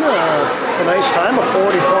comes in. A nice time of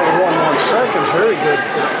 40.11 seconds. Very good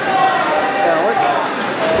for Alec.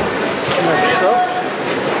 Next up,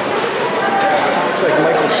 looks like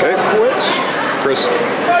Michael Sopowitz. Chris.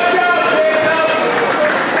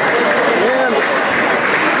 And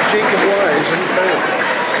Jacob Wise in third.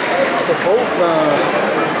 They're both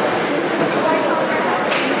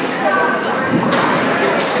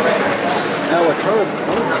Alec Hart.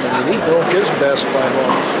 And he broke his best by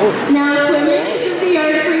about Now swimming,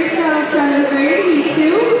 50-yard freestyle 7th grade, heat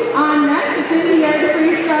 2. On net, 50-yard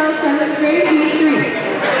freestyle 7th grade, heat 3.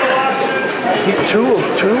 Heat 2 of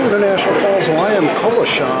 2, International Falls Lion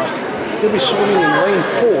Kolashaw. He'll be swimming in lane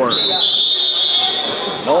 4.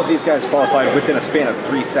 All of these guys qualified within a span of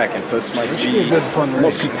 3 seconds, so this might be a good fun the race.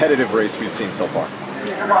 most competitive race we've seen so far.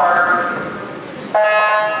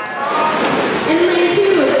 In lane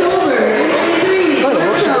 2, Silver. In lane 3, But it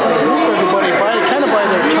looks like they group everybody kind of by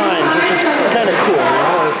their times, which is kind of cool, you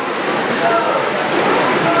know.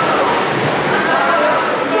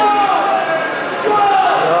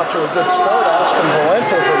 They're off to a good start. Austin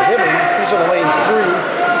Valento from Hibbing. He's in lane 3.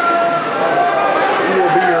 He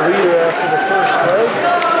will be your leader after the first leg.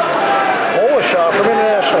 Kolashaw from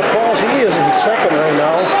International Falls. He is in second right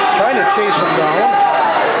now, trying to chase him down.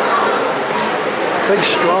 Big,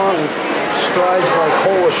 strong strides by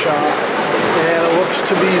Kolashaw. And it looks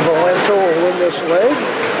to be Valento will win this leg.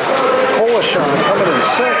 Kolashaw coming in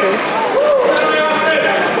second.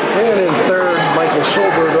 And in third, Michael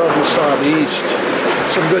Solberg of the Southeast.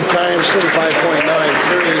 Some good times,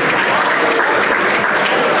 35.93.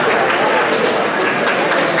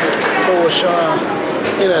 Kolashaw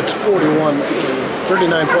in at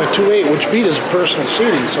 39.28, which beat his personal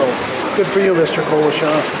seeding. So good for you, Mr.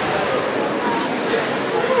 Kolashaw.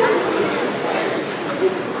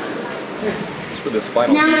 For this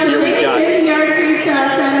final heat here, we've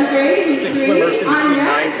got 6 swimmers in between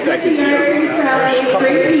 9 seconds here. There's a couple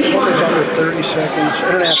of swimmers under 30 seconds.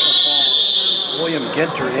 International Falls, William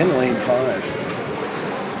Ginter in lane 5.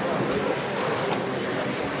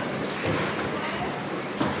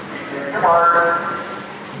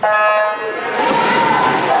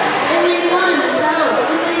 In lane 1, South.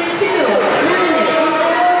 In lane 2, Dominic. In lane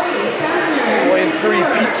 3, Sumner. Lane 3,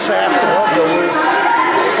 Pete Safner of Duluth.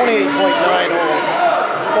 28.90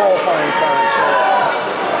 qualifying time. So.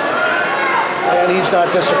 And he's not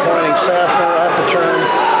disappointing. Safner at the turn.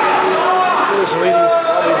 He was leading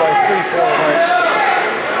probably by 3-4 lengths.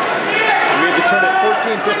 We had the turn at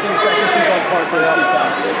 14-15 seconds. He's on par for the seat time.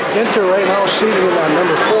 Ginter right now seated in on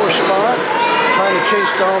number 4 spot. Trying to chase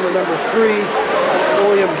down the number 3.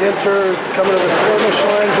 William Ginter coming to the finish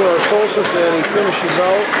line to our closest, and he finishes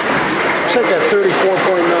out. Looks like at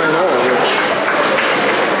 34.90, which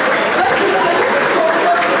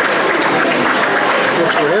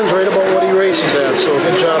for him's right about what he races at, so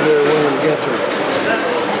good job there, William Ginter.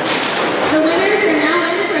 The winners are now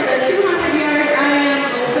in for the 200-yard IM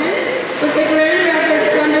Open with the Grand Rapids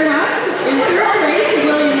Thunderhawks. In third place,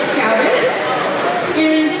 William Scoutis.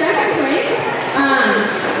 In second place,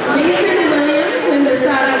 Mason Williams from the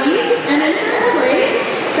Southeast. And in third place,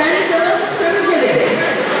 Ben Phillips from Hibbing.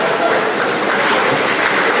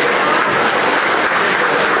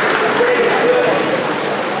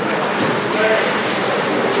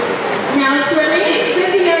 Now swimming,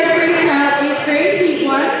 50-yard freestyle 8th grade, heat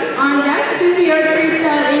 1. On deck, 50-yard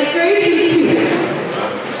freestyle 8th grade, heat 2.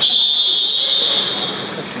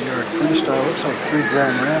 50-yard freestyle, looks like 3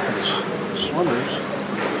 Grand Rapids swimmers.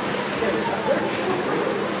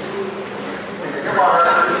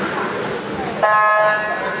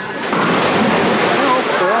 Well,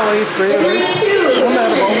 they're all 8th graders. Swim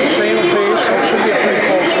at about the same pace, so it should be a pretty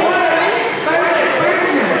close one.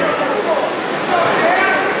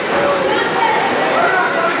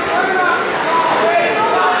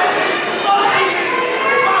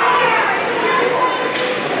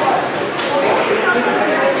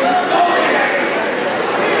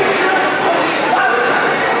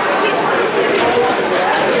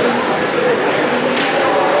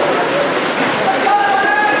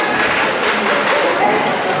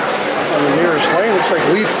 Looks like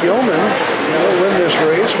Leaf Gilman will win this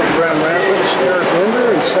race from Grand Rapids. Eric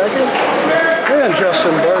Linder in second. And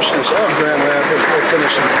Justin Barsness of Grand Rapids will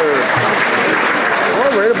finish in third.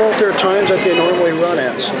 Well, right about their times that they normally run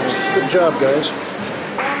at. So good job, guys.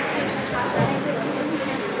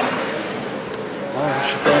 Well, I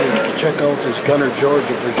should probably check out this Gunnar George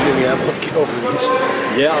of Virginia. I'm looking over these.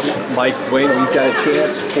 Yeah, Mike, Dwayne, we've got a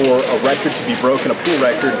chance for a record to be broken, a pool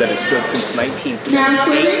record that has stood since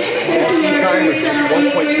 1978. His seat time was just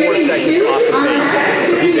 1.4 seconds off the pace.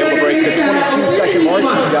 So if he's able to break the 22-second mark,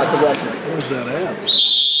 he's got the record. Where's that at?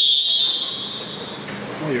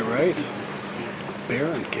 Oh, you're right.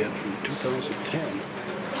 Barron kid from 2010.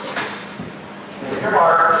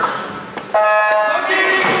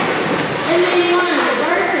 In lane 1,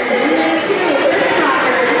 Barton. In lane 2,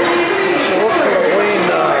 Rickrocker. In lane 3, So look for lane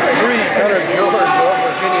 3, Gunnar George of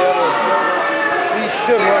Virginia. He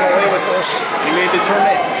should run away with this. He made the turn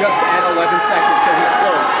at just at 11 seconds, so he's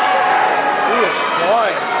close. He is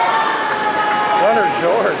flying. Gunner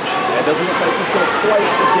George. Yeah, it doesn't look like he's going to quite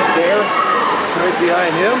get there. Right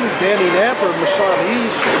behind him, Danny Napper, Masada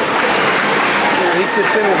East. And he gets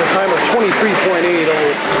in with a time of 23.80.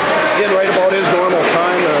 Again, right about his normal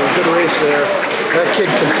time. Good race there. That kid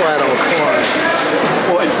can flat out climb.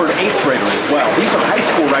 Well, and for an 8th grader as well. These are high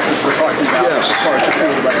school records we're talking about. Yes. As far as the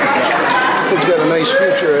field record goes. Kid's got a nice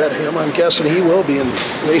future ahead of him. I'm guessing he will be in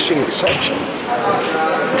racing in sections.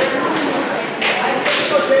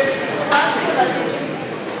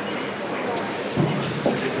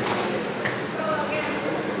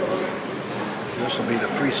 This will be the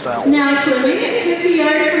freestyle. Now swimming at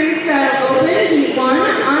 50-yard freestyle open, heat 1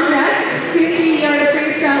 on deck. 50-yard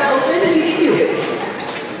freestyle open, heat 2.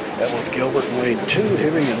 That with Gilbert in lane 2,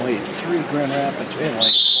 Hibbing in lane 3, Grand Rapids in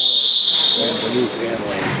lane 4, and Duluth in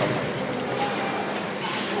lane 5.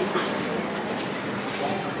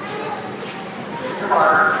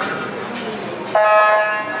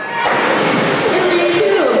 In lane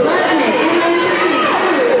 2, Blackman. In lane 3,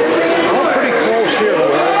 Oh, pretty close here,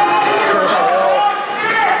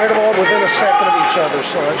 right about within a second of each other,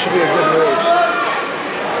 so that should be a good race.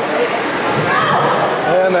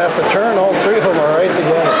 And at the turn, all three of them are right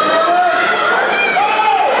together.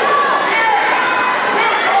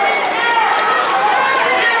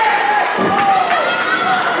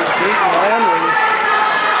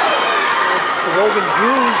 Logan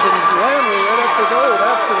Drews and Landry right up the door.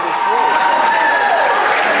 That's going to be close.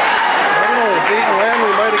 I don't know, Dayton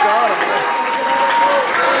Landry might have got him.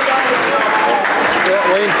 Yeah,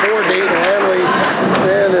 lane 4, Dayton Landry.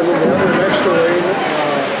 And in the other next lane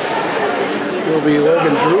will be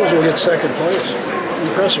Logan Drews, will get second place.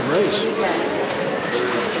 Impressive race.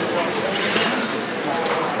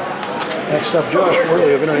 Next up, Josh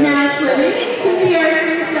Worley of International.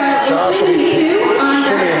 Josh will be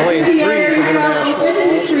swimming in lane 3 from International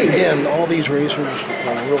Falls. Again, all these racers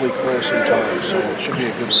are really close in time, so it should be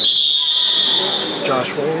a good race.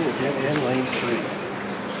 Josh Worley again in lane 3.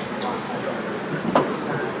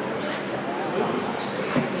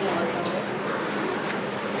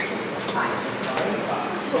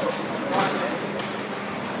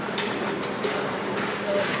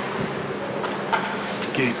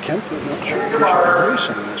 Gabe Kemper, not sure if he should be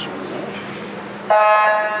racing this one or not.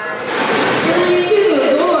 in lane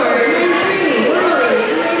 2, Gore. In lane 3, Worley.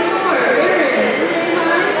 In lane 4, Barron. In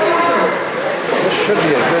lane 5, Kemper. This should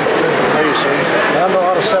be a good race. Not a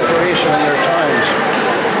lot of separation in their times.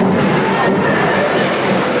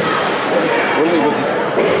 Worley was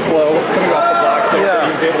slow coming off the blocks there, but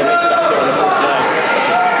he was able to make it up there on the first leg.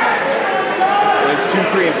 Lanes 2,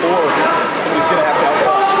 3, and 4. Somebody's going to have to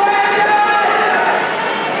outside.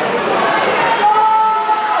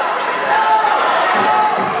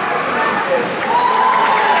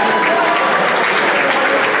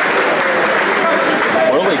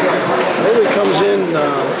 Worley comes in,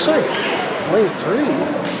 looks like lane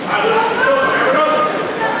 3.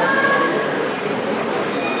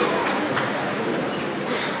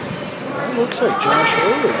 Looks like Josh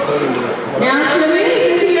Worley, according to Now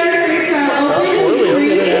swimming, 50-yard freestyle open, heat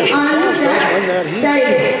 3 on does win that heat.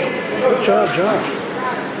 deck. Good job, Josh.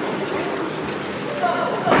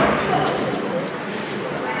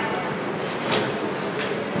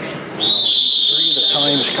 The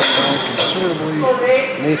times come down considerably.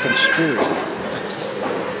 Nathan Speary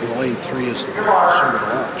in lane 3 is the swimmer to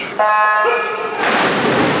watch.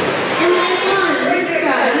 In lane 1,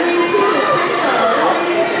 Riska. In lane 2, Kendall. In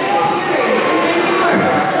lane 3, Speary. In lane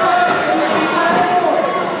 4, in lane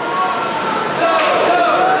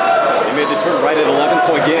 5. He made the turn right at 11,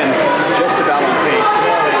 so again, just about on pace to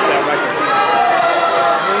take that record.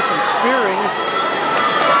 Nathan Spearing,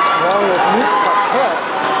 along with Luke Paquette,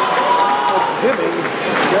 Hibbing.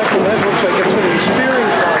 Jackie, that looks like it's going to be Spearing,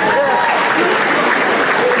 Paquette,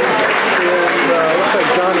 and looks like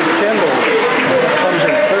Johnny Kendall comes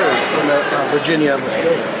in third from that Virginia.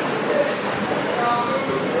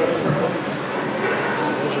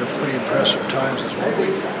 Those are pretty impressive times as well.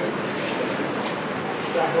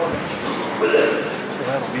 So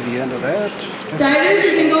that'll be the end of that. Divers,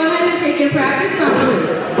 you can go ahead and take your practice bounces.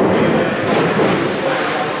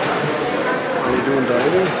 How are you doing,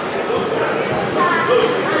 diving?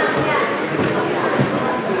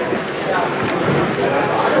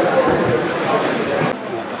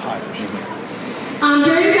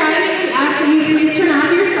 During diving, we ask that you please turn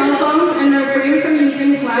off your cell phones and refrain from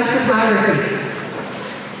using flash photography.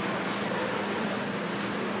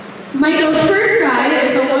 Michael's first dive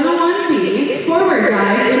is a 101B, forward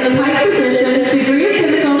dive in the pike position, degree of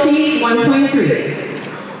difficulty 1.3.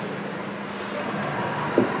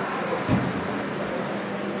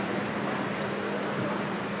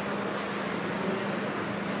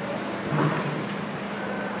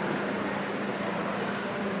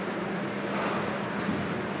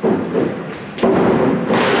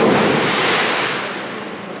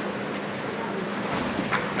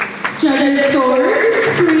 Judges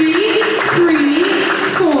scores 3, 3,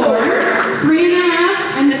 4,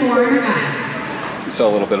 3.5, and 4.5. So you saw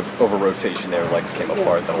a little bit of over rotation there. Legs came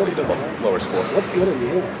apart. That'll lead to a lower score.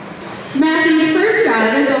 Matthew's first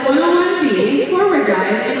dive is a 101B forward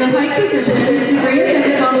dive in the pike position, degree of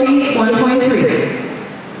difficulty 1.3.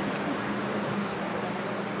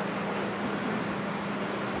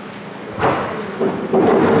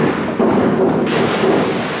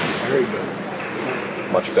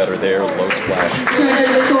 Much better there, low splash.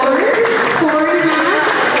 Judges scores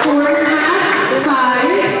 4.5, 4.5,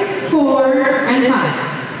 5, 4, and 5.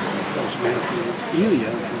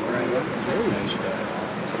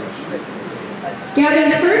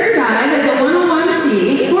 Gavin's first dive is a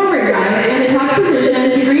 101C forward dive in the top position,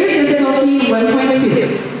 degree of difficulty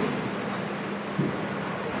 1.2.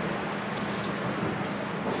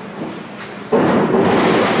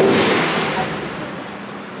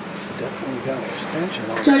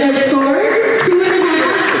 Judges scores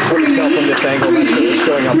 2.5, It's hard to tell from this angle. It's really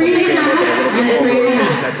showing up 3.5, a little and bit of over rotation.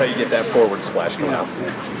 3.5. That's how you get that forward splash going out.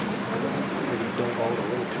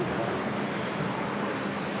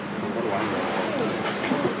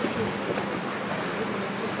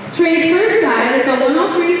 Trey's first dive is a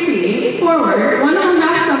 103C forward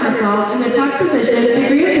 1.5 somersault in the top position,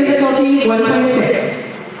 degree of difficulty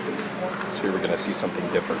 1.6. So here we're going to see something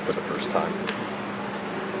different for the first time.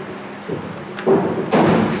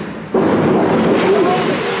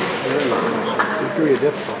 Degree of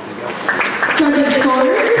difficulty. Judges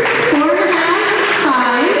scores 4.5,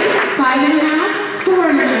 5, 5.5,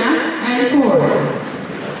 4.5, and 4.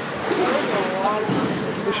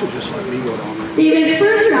 They should just let me go down there. David's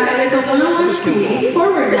first dive is a 101C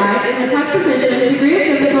forward dive in the top position, degree of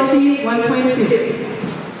difficulty 1.2.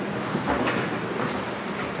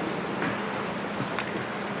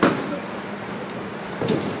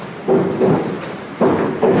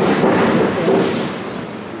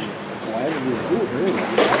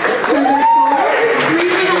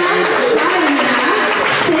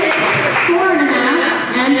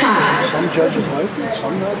 Judges like it,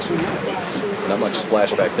 some not so much. Not much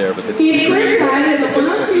splash back there, but the David's first dive is a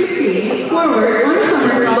 102C forward 1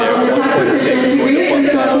 somersault in the top position, degree of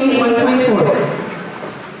difficulty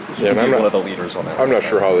 1.4. Yeah, and I'm one of not, the leaders on that. I'm not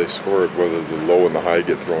sure how they score it, whether the low and the high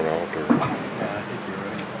get thrown out or. Yeah, I think you're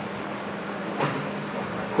right.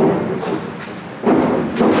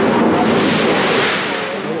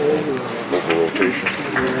 Over rotation.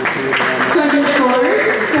 Judges scores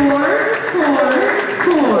 4, 4,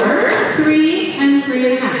 4, 3, and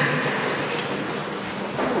 3.5.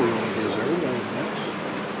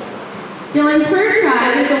 Dylan's first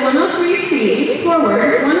dive is a 103C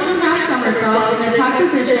forward 1.5 somersault in the top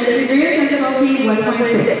position, degree of difficulty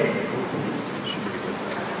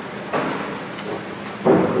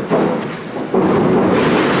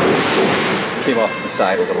 1.6. Came off to the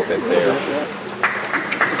side a little bit there.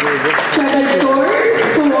 Judges scores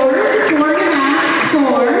 4, 4.5, 4,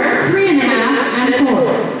 3.5, and 4.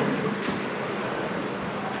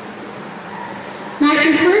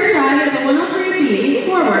 Max's first dive is a 103B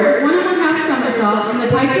forward 1.5 somersault in the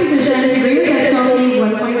pike position, degree of difficulty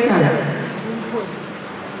 1.7.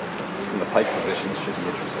 And the pike positions should be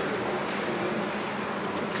interesting.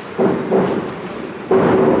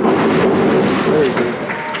 Very good.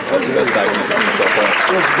 That's the best dive we've seen so far.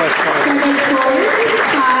 That's the best part. Judges scores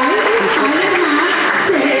 5,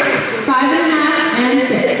 5.5, 6, 5.5, and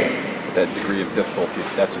 6. That degree of difficulty,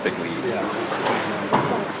 that's a big lead.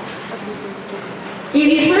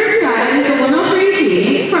 Amy's first dive is a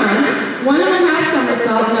 103B front 1.5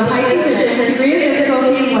 somersault in the pike position, degree of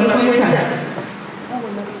difficulty 1.7.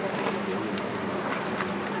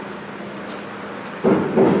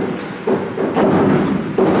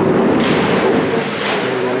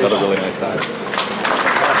 Another really nice dive.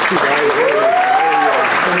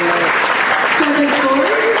 Judges scores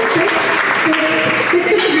 6,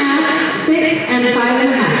 6.5, 6, and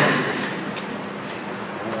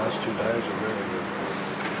 5.5. Last two dives are very good.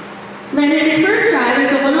 Landon's first dive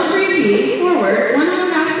is a 103B forward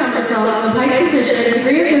 1.5 somersault in the pike position,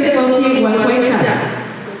 degree of difficulty 1.7.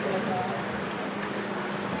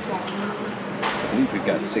 I believe we've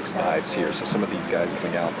got 6 dives here, so some of these guys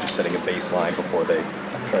coming out just setting a baseline before they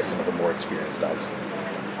try some of the more experienced dives.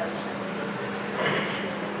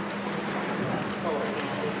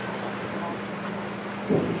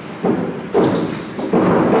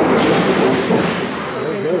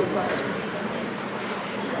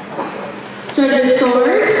 Judges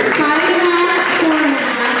scores 5.5,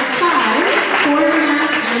 4.5, 5,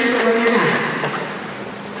 4.5, and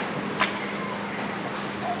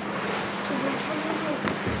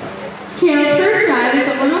 4.5. Kale's first dive is a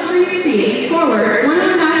 103C forward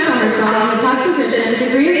 1.5 somersault on the top position,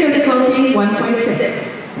 degree of difficulty 1.6.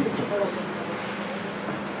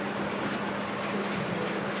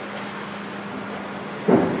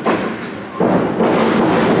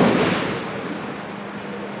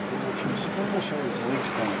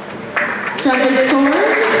 Judges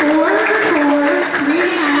scores 4, 4,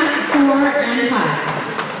 3.5, 4, and 5.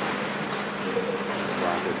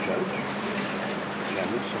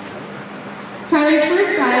 Tyler's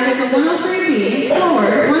first dive is a 103B,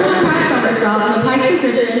 forward, 1.5 somersault in the pike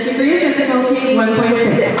position, degree of difficulty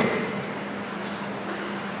 1.6.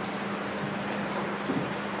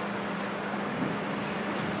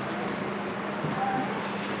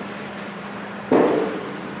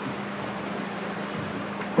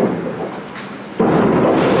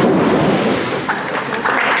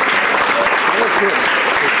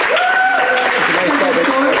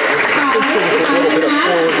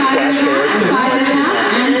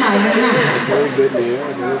 Very good in the air,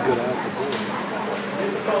 very good off the board.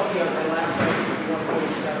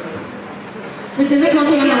 The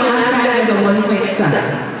difficulty on the last dive is a 1.7.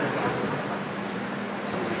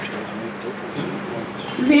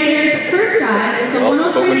 Xander's first dive is a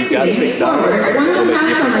 103C, forward,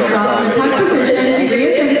 1.5 somersault in the top position, degree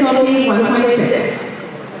of difficulty 1.6.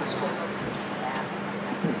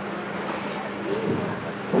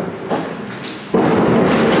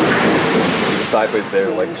 Sideways there,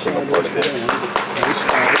 legs came apart a bit. Judges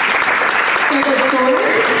scores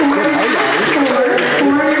 4.5, 4,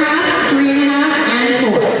 4.5, 3.5, and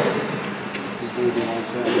 4.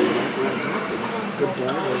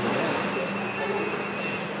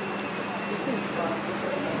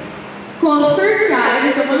 Cole's first dive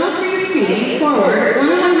is a 103C, forward,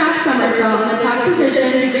 1.5 somersault in the top position,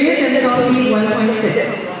 degree of difficulty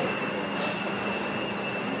 1.6.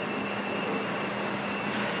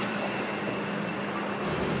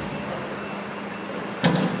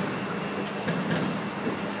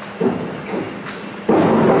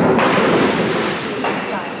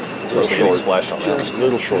 Just a little splash on that. Just a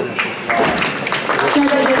little short. Judges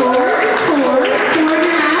scores 4, 4.5,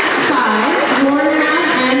 5, 4.5,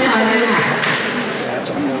 and 5.5. That's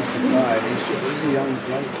a 4.5. He's a young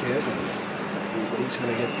kid, and he's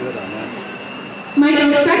going to get good on that.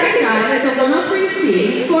 Michael's second dive is a 103C,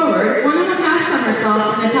 forward, 1.5 somersault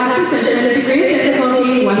in the top position, degree of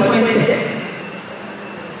difficulty 1.6.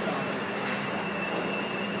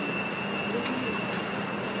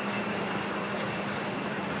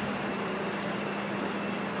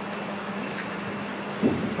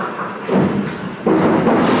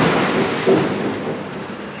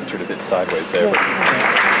 Entered a bit sideways there.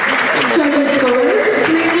 Judges scores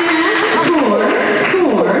 3.5,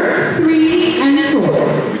 4, 4, 3, and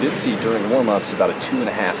 4. We did see during warm-ups about a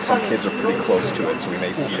 2.5. Some kids are pretty close to it, so we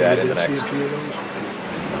may see that in the next.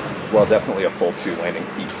 Well, definitely a full 2 landing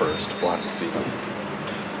feet first. We'll have to see.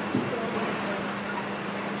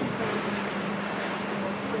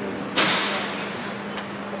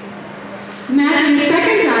 Matthew's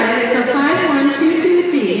second dive is a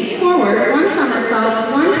 5.122D, forward, 1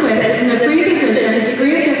 somersault, 1 twist in the free position,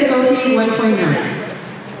 degree of difficulty 1.9.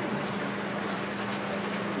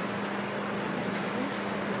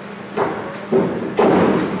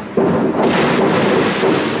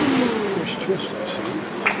 First twist, I see.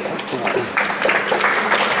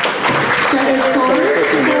 Judges scores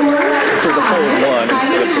 4, 5,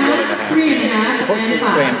 5.5, 3.5, It's supposed to and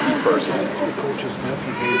land 5. feet first. The coaches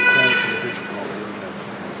definitely gave credit for the difficulty.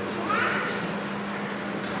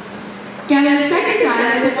 Gavin's second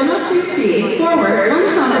dive is a 102C, forward,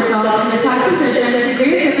 1 somersault in the top position,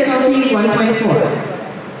 degree of difficulty 1.4.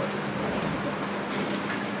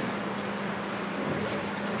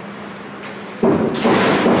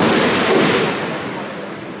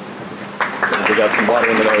 We got some water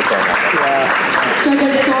in the nose on that.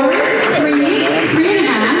 Judges scores 3,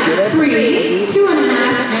 3.5, 3, 2.5,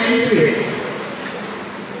 and 3.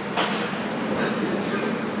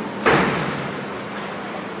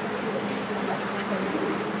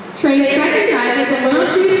 Trey's second dive is a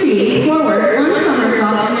 102C, forward, 1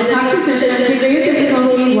 somersault in the top position, degree of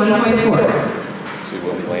difficulty 1.4. So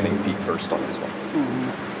we'll be landing feet first on this one.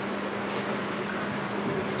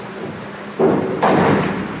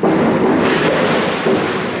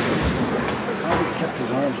 Probably kept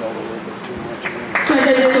his arms out a little bit too much.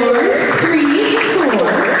 Judges scores 3, 4, 4,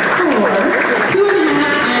 2.5,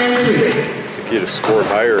 and 3. If he'd have scored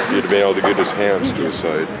higher, he'd have been able to get his hands to his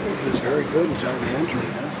side. He was very good until the entry,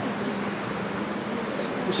 huh?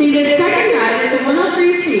 Steven's second dive is a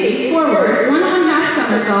 103C, forward, 1.5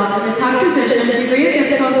 somersault in the top position, degree of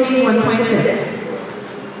difficulty 1.6.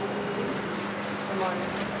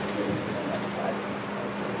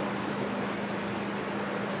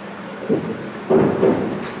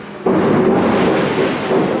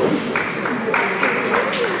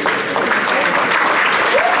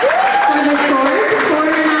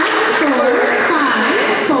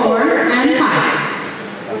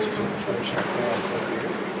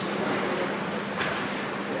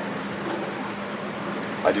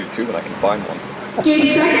 2 when I can find one.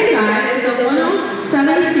 Game's second dive is a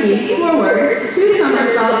 107C forward, 2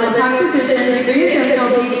 somersaults in the top position, degree of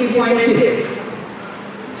difficulty 2.2.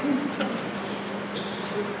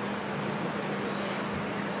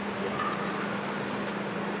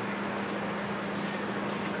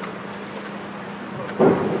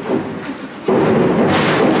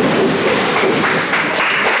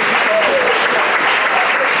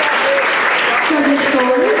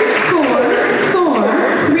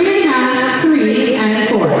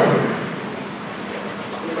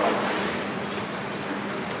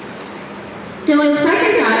 Dylan's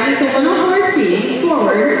second dive is a 104C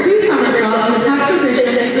forward, 2 somersaults in the top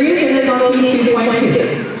position, degree of difficulty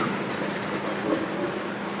 2.2.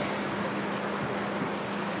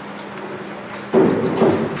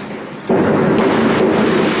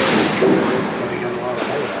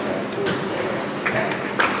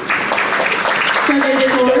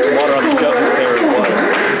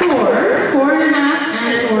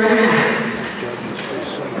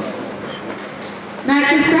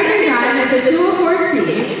 Max's second dive is a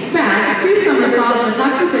 204C, back, 2 somersaults in the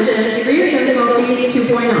top position, degree of difficulty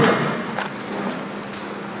 2.0.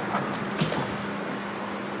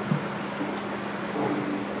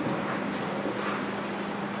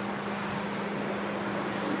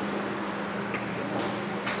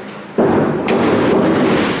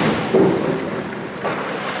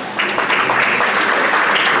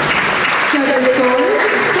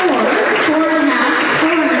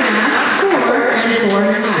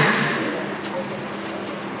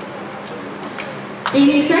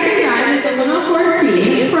 Amy's second dive is a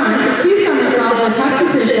 104C, front, 2 somersaults in the top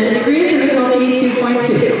position, degree of difficulty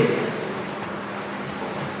 2.2.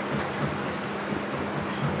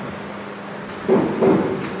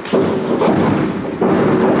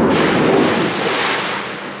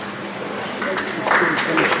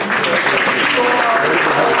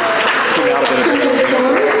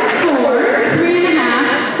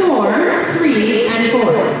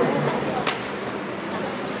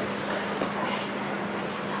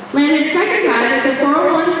 Landon's second dive is a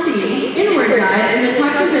 401C, inward dive in the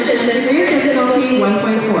top position, degree of difficulty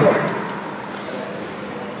 1.4.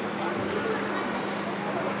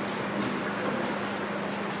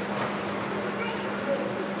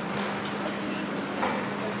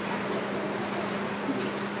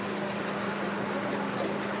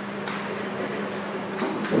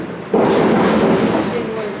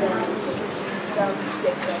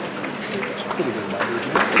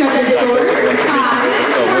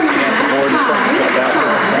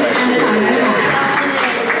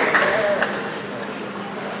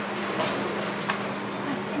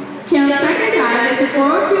 Kale's second dive is a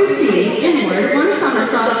 402C, inward, 1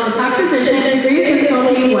 somersault in the top position, degree of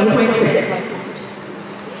difficulty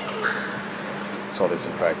 1.6. Saw this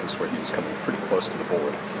in practice where he was coming pretty close to the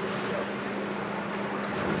board.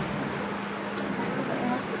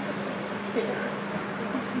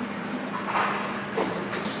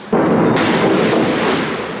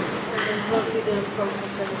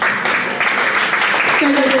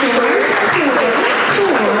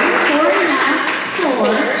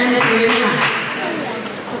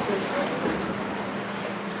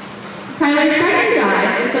 Tyler's second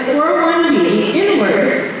dive is a 401B,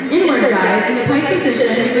 inward dive in the pike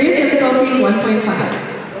position, degree of difficulty 1.5.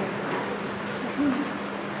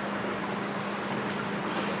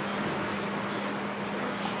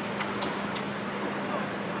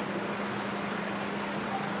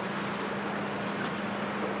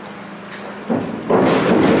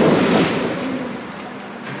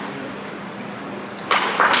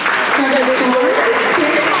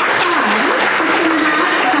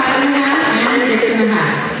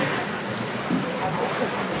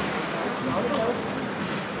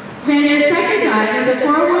 Xander's second dive is a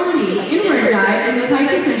 401B, inward dive in the pike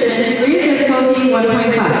position, degree of difficulty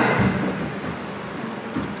 1.5.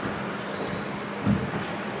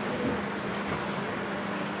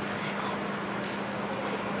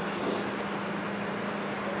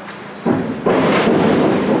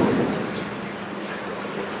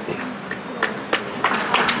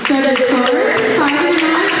 Judges scores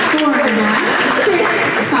 5.5, 4.5,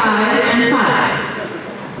 6, 5, and 5.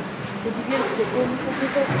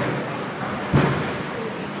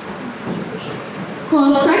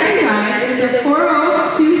 Cole's second dive is a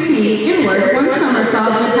 402C, inward, 1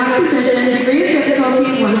 somersault in the top position, degree of difficulty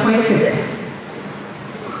 1.6.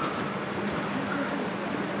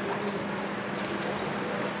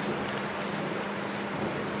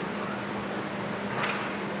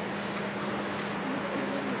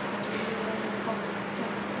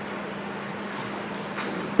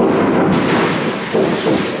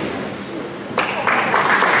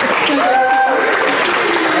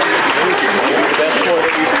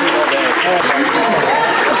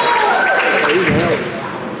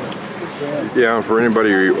 Yeah, for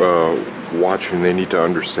anybody watching, they need to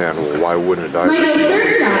understand, well, why wouldn't a dive be Michael's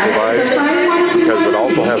third dive is a 5-1-2-1 because it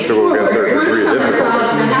also has to go against their degree of difficulty.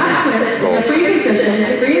 The half twist, the free position,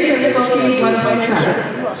 degree of difficulty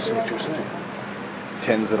 1.7. See what you're saying.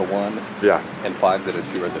 10s at a 1 Yeah. and 5s at a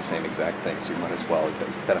 2 are the same exact thing, so you might as well, it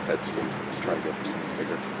benefits you try to go for something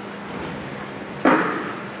bigger.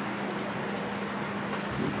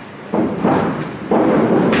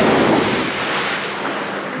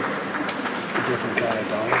 Different kind of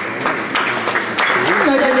dive.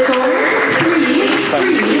 So the score is 3,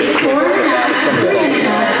 4.5, 3.5,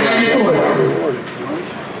 and 4.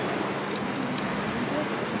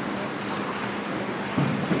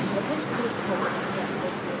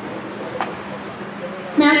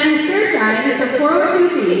 Matthew's third dive is a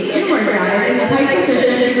 402B inward dive in the pike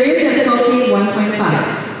position, degree of difficulty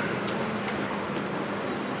 1.5.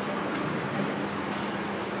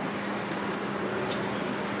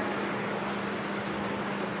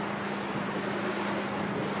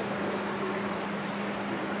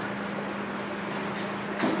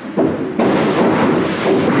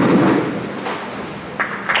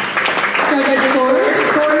 So the score is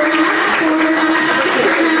 4.5, 4.5,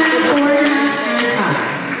 6.5, 4.5, and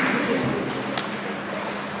 5.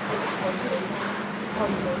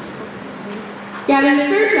 Gavin's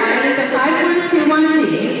third dive is a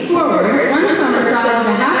 5-1-2-1D, forward, 1 somersault with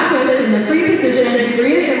a half twist in the free position,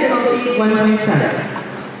 degree of difficulty 1.7.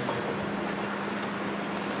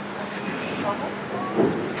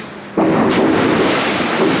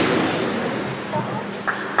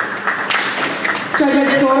 Judges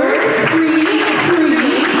scores 3, 3,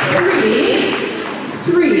 3,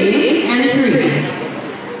 3, and 3.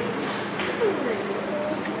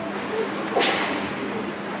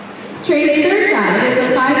 Trey's third dive is a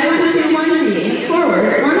 5-1-2-1D, forward,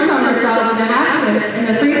 1 somersault with a half twist in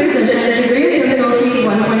the free position, degree of difficulty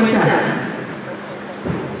 1.7.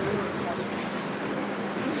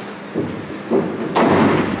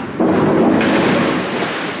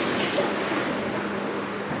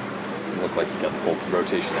 Looked like you got the full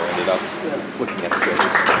rotation there, ended up looking at the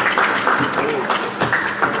judges.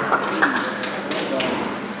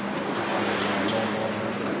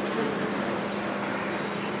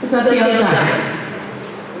 It's a field dive.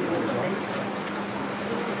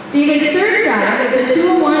 David's third dive is a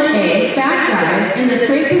 201A back dive in the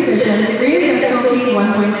straight position, degree of difficulty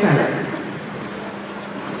 1.7.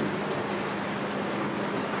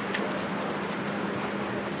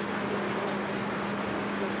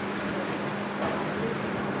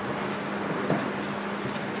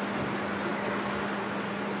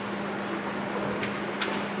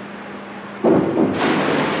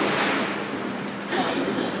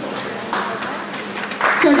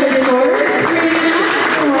 Judges scores 3.5,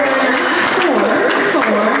 4.5, 4,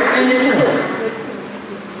 4, and 4.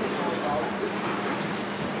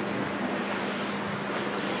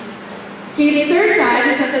 Gabe's third dive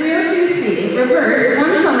is a 302C, reverse,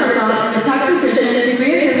 1 somersault in the tuck position,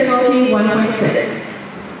 degree of difficulty 1.6.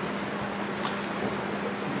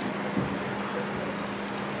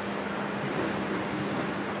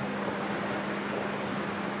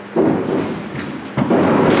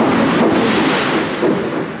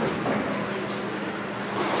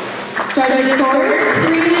 Judges scores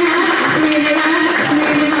 3.5, 3.5,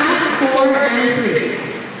 3.5, 4, and 3.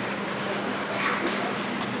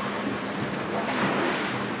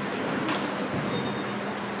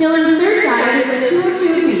 Dylan's third dive is a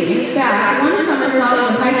 202B, back, 1 somersault in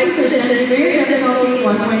the pike position, degree of difficulty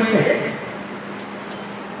 1.6.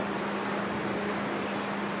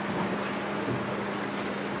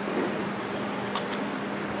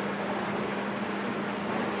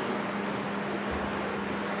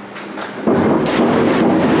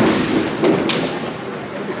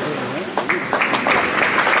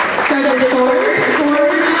 Judges scores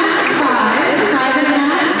 4.5, 5,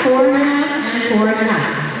 5.5, 4.5, and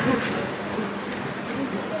 4.5.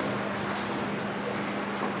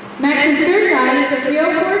 Max's third dive is a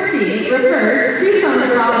 304C, reverse, 2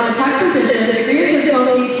 somersault in the tuck position, degree of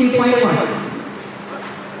difficulty 2.1.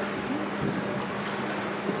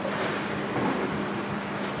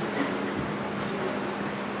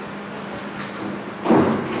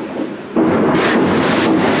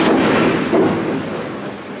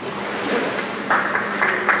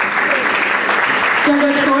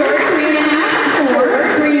 Judges scores 3.5, 4,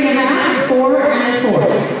 3.5, 4, and 4.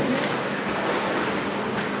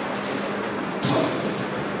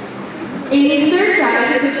 Amy's third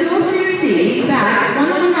dive is a 203C, back,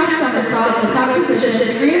 1.5 somersault in the top position,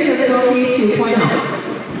 degree of difficulty 2.0.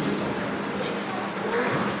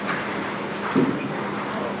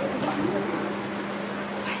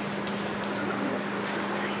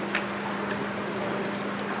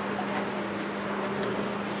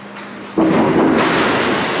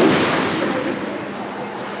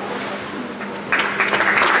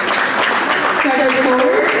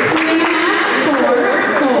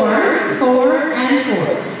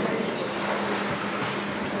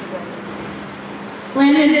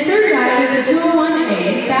 And his third dive is a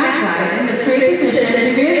 201A back dive in the straight position,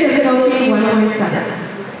 degree of difficulty 1.7.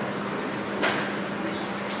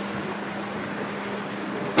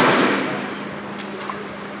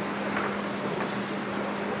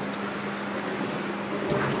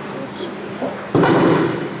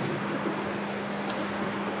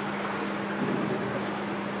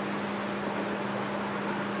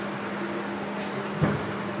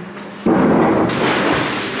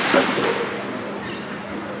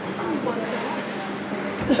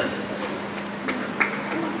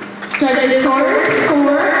 Judges scores 4,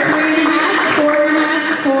 3.5,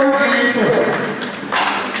 4.5, 4, and 4.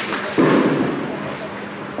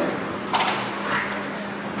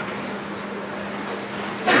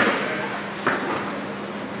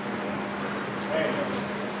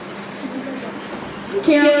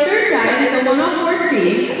 Kale's third dive is a 104C,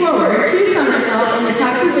 forward, 2 somersault in the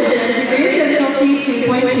top position, degree of difficulty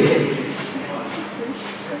 2.2.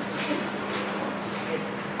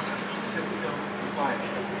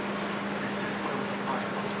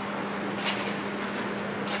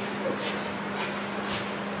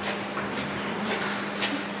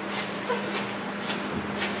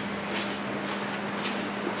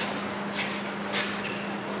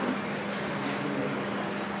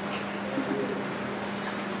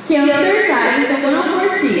 Kale's third dive is a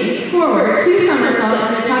 104C, forward, 2 somersault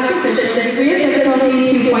in the top position, degree of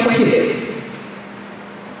difficulty 2.2.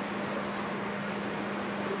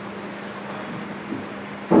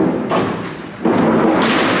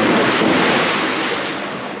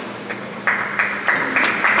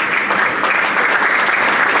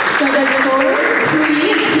 Judges scores 3,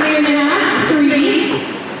 3.5, 3,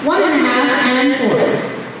 1.5, and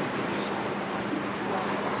 4.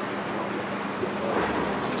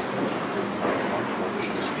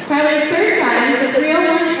 Tyler's third dive is a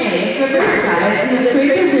 301A reverse dive in the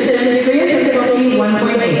straight position, degree of difficulty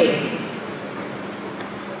 1.8.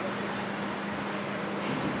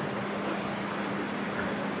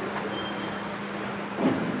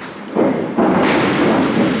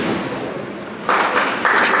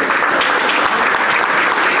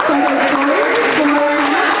 Tyler's scores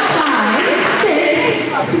 4.5, 5,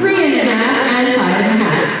 6, 3.5, and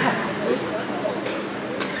 5.5.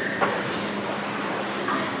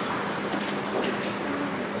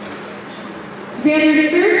 Xander's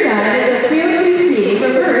third dive is a 302C,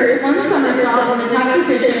 reverse, 1 somersault in the top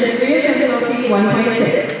position, degree of difficulty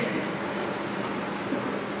 1.6.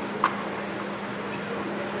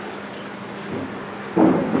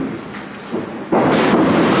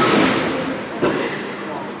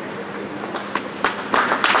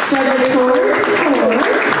 Judges scores 4,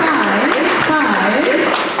 5, 5,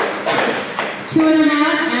 2.5,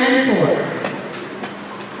 and 4.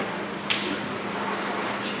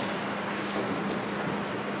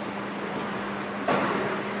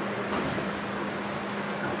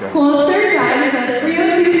 Cole's third dive is a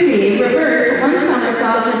 302C, reverse, 1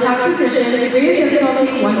 somersault in the top position, degree of difficulty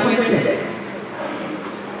 1.6.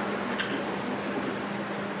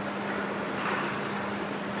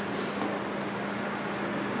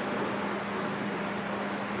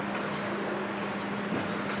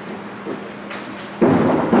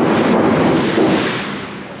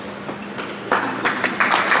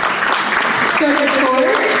 Judges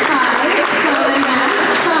scores 5, 5.5,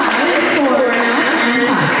 5, 4.5, and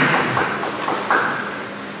 5.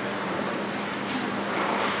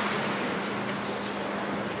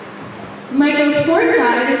 Michael's fourth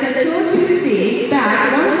dive is a 202C,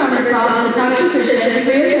 back, 1 somersault in the top position,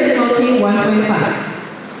 degree of difficulty 1.5.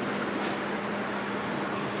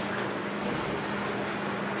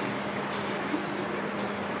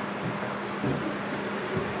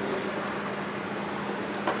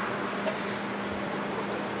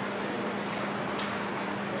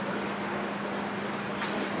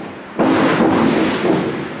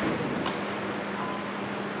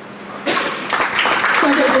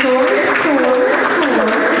 Judges scores 4, 4,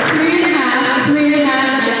 3.5, 3.5,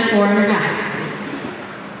 and 4.5.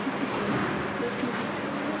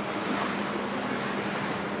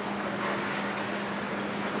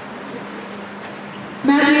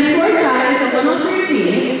 Matthew's fourth dive is a 103B,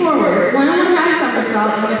 forward, 1.5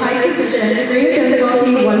 somersault in the pike position, degree of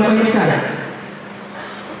difficulty 1.7.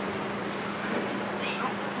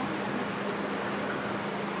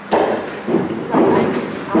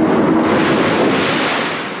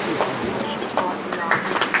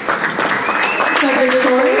 Judges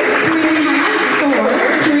scores 3.5, 4,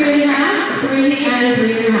 3.5, 3, and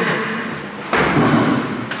 3.5.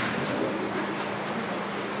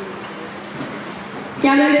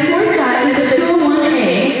 Gavin's fourth dive is a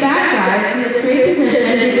 201A back dive in the straight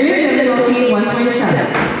position, degree of difficulty 1.5.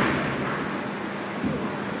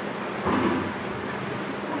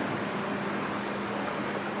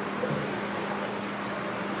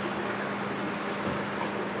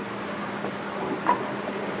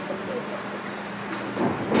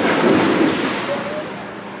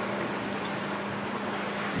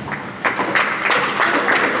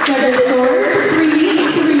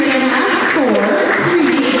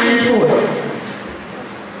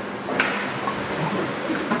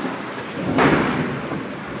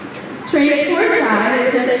 Straight forward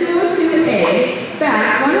dive is a 202A,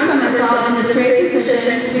 back, one somersault in the straight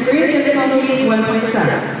position, degree of difficulty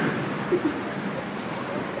 1.7.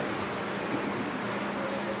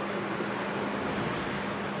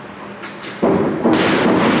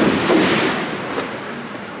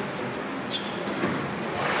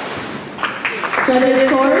 Judges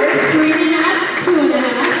forward, 3.5,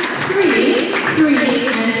 2.5, 3, 3,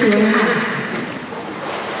 and 2.5.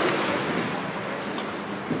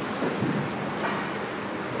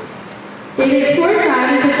 David's forward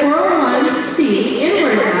dive is a 401C,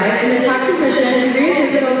 inward dive in the top position, degree of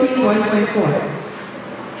difficulty 1.4.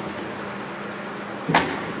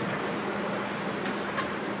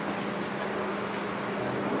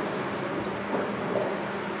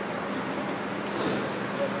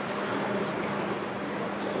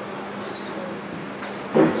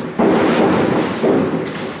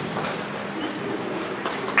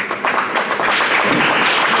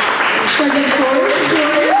 Judges forward,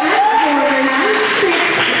 4.5, 4.5, 6,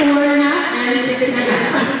 4.5, and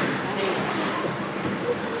 6.5.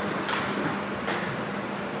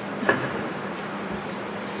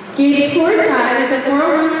 Gabe's forward dive is a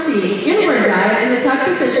 401C, inward dive in the top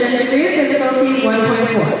position, degree of difficulty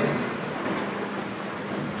 1.4.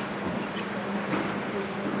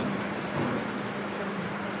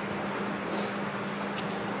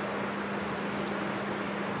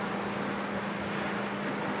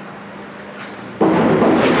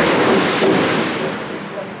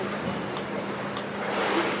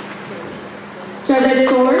 Judges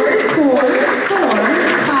forward, 4, 4, 5,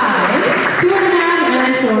 2.5,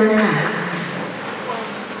 and 4.5.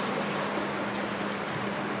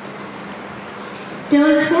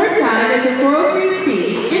 Dylan's forward dive is a 403C,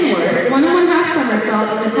 inward, 1.5 somersault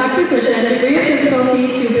in the top position, degree of difficulty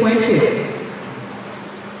 2.2.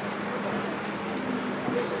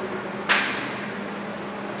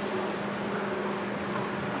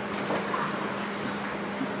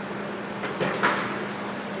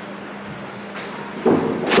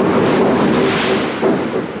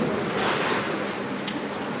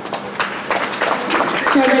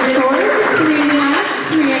 Judges forward,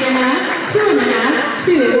 3.5, 3.5, 2.5,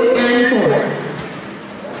 2, and 4.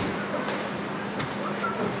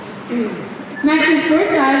 Max's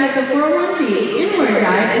forward dive is a 401B, inward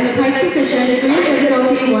dive in the pike position, degree of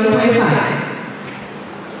difficulty 1.5.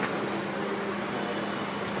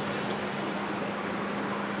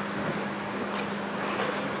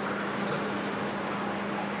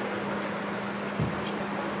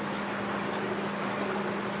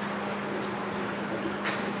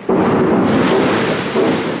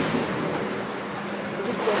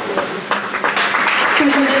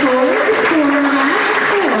 Judges forward, 4.5,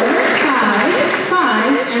 4, 5,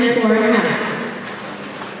 5, and 4.5.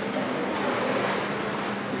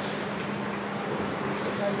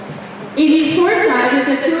 Edie's forward dive is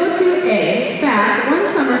a 202A, back, one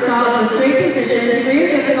somersault in the straight position, degree of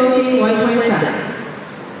difficulty 1.7.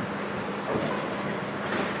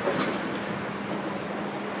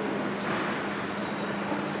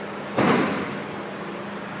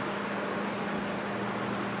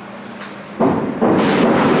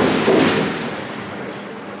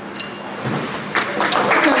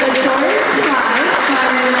 Judges forward, 5,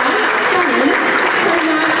 5.5, 7,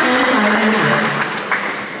 6.5, and 5.5.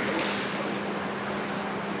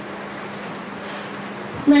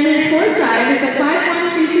 Landon's forward dive is a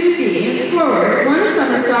 5122D, forward, one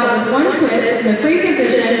somersault with one twist in the free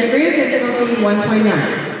position, degree of difficulty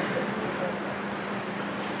 1.9.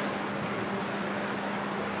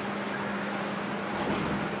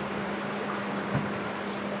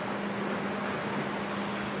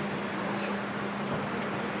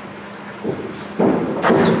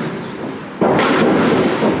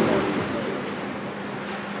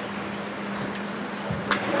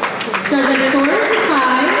 Judges forward,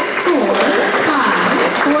 5, 4, 5,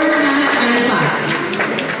 4.5, and 5.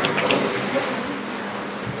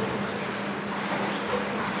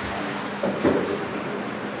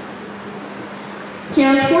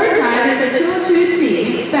 Kale's forward dive is a 202C,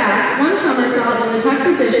 back, one somersault in the tuck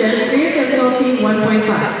position, degree of difficulty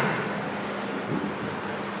 1.5.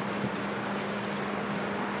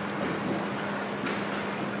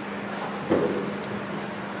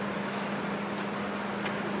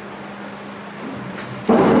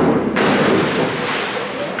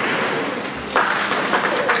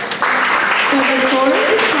 Judges forward,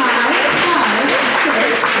 5, 5,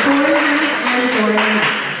 6, 4.5, and 4.5.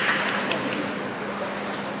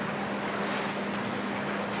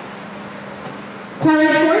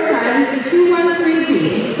 Tyler's forward dive is a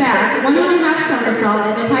 213B, back, 1.5 somersault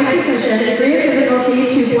in the pike position, degree of difficulty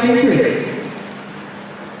 2.3.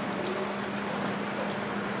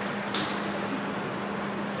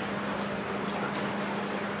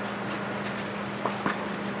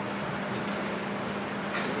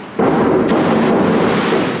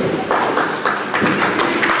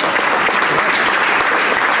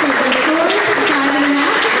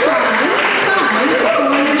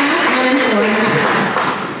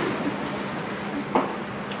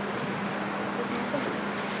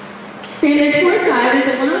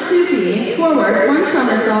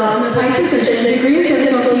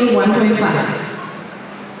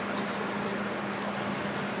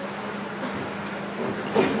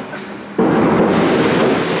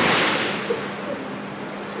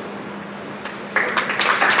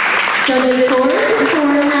 Judges scores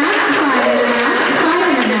 4.5, 5.5,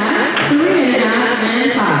 5.5, 3.5,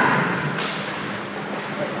 and 5.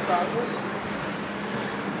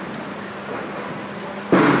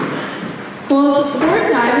 Hole's fourth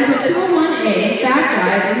dive is a 201A back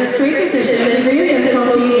dive in the straight position, degree of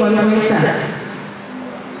difficulty 1.7.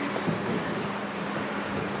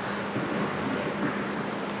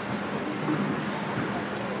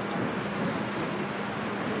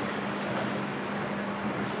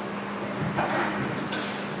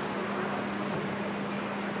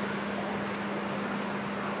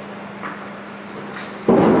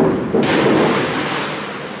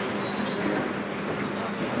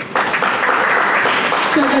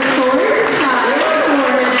 Judges scores 5,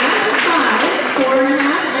 4.5, 5,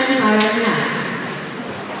 4.5, and 5.5.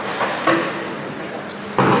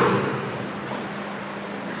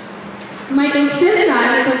 Michael's fifth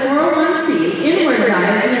dive is a 401C inward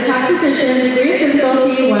dive in the top position, degree of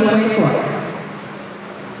difficulty 1.4.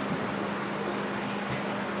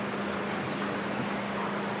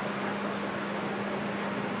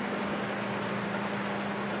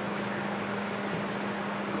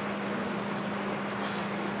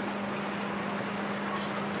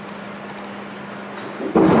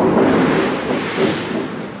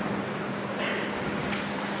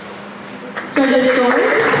 Judges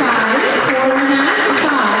scores 5, 4.5,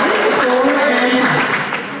 5, 4, and 5.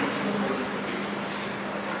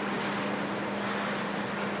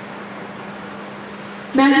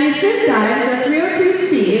 Matthew's fifth dive is a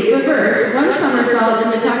 302C reverse, one somersault in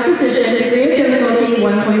the top position, degree of difficulty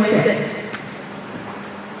 1.6.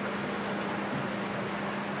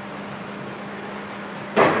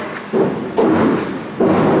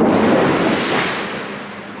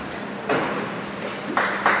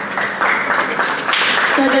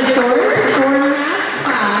 Judges scores 4.5,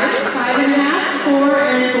 5, 5.5, 4,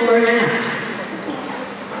 and 4.5.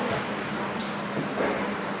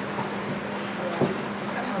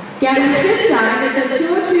 Gavin's fifth dive is a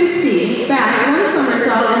 202C back, one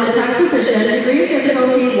somersault in the top position, degree of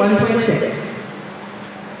difficulty 1.6.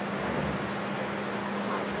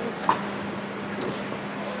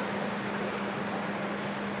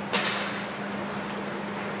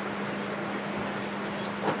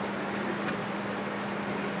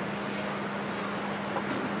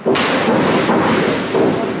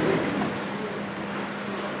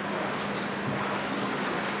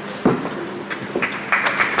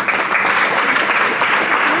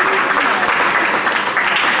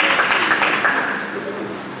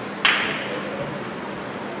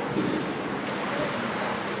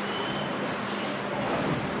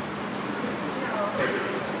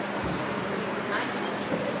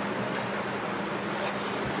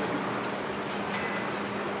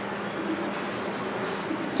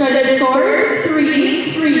 Judges scores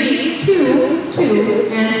 3, 3, 2, 2,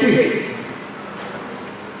 and 3.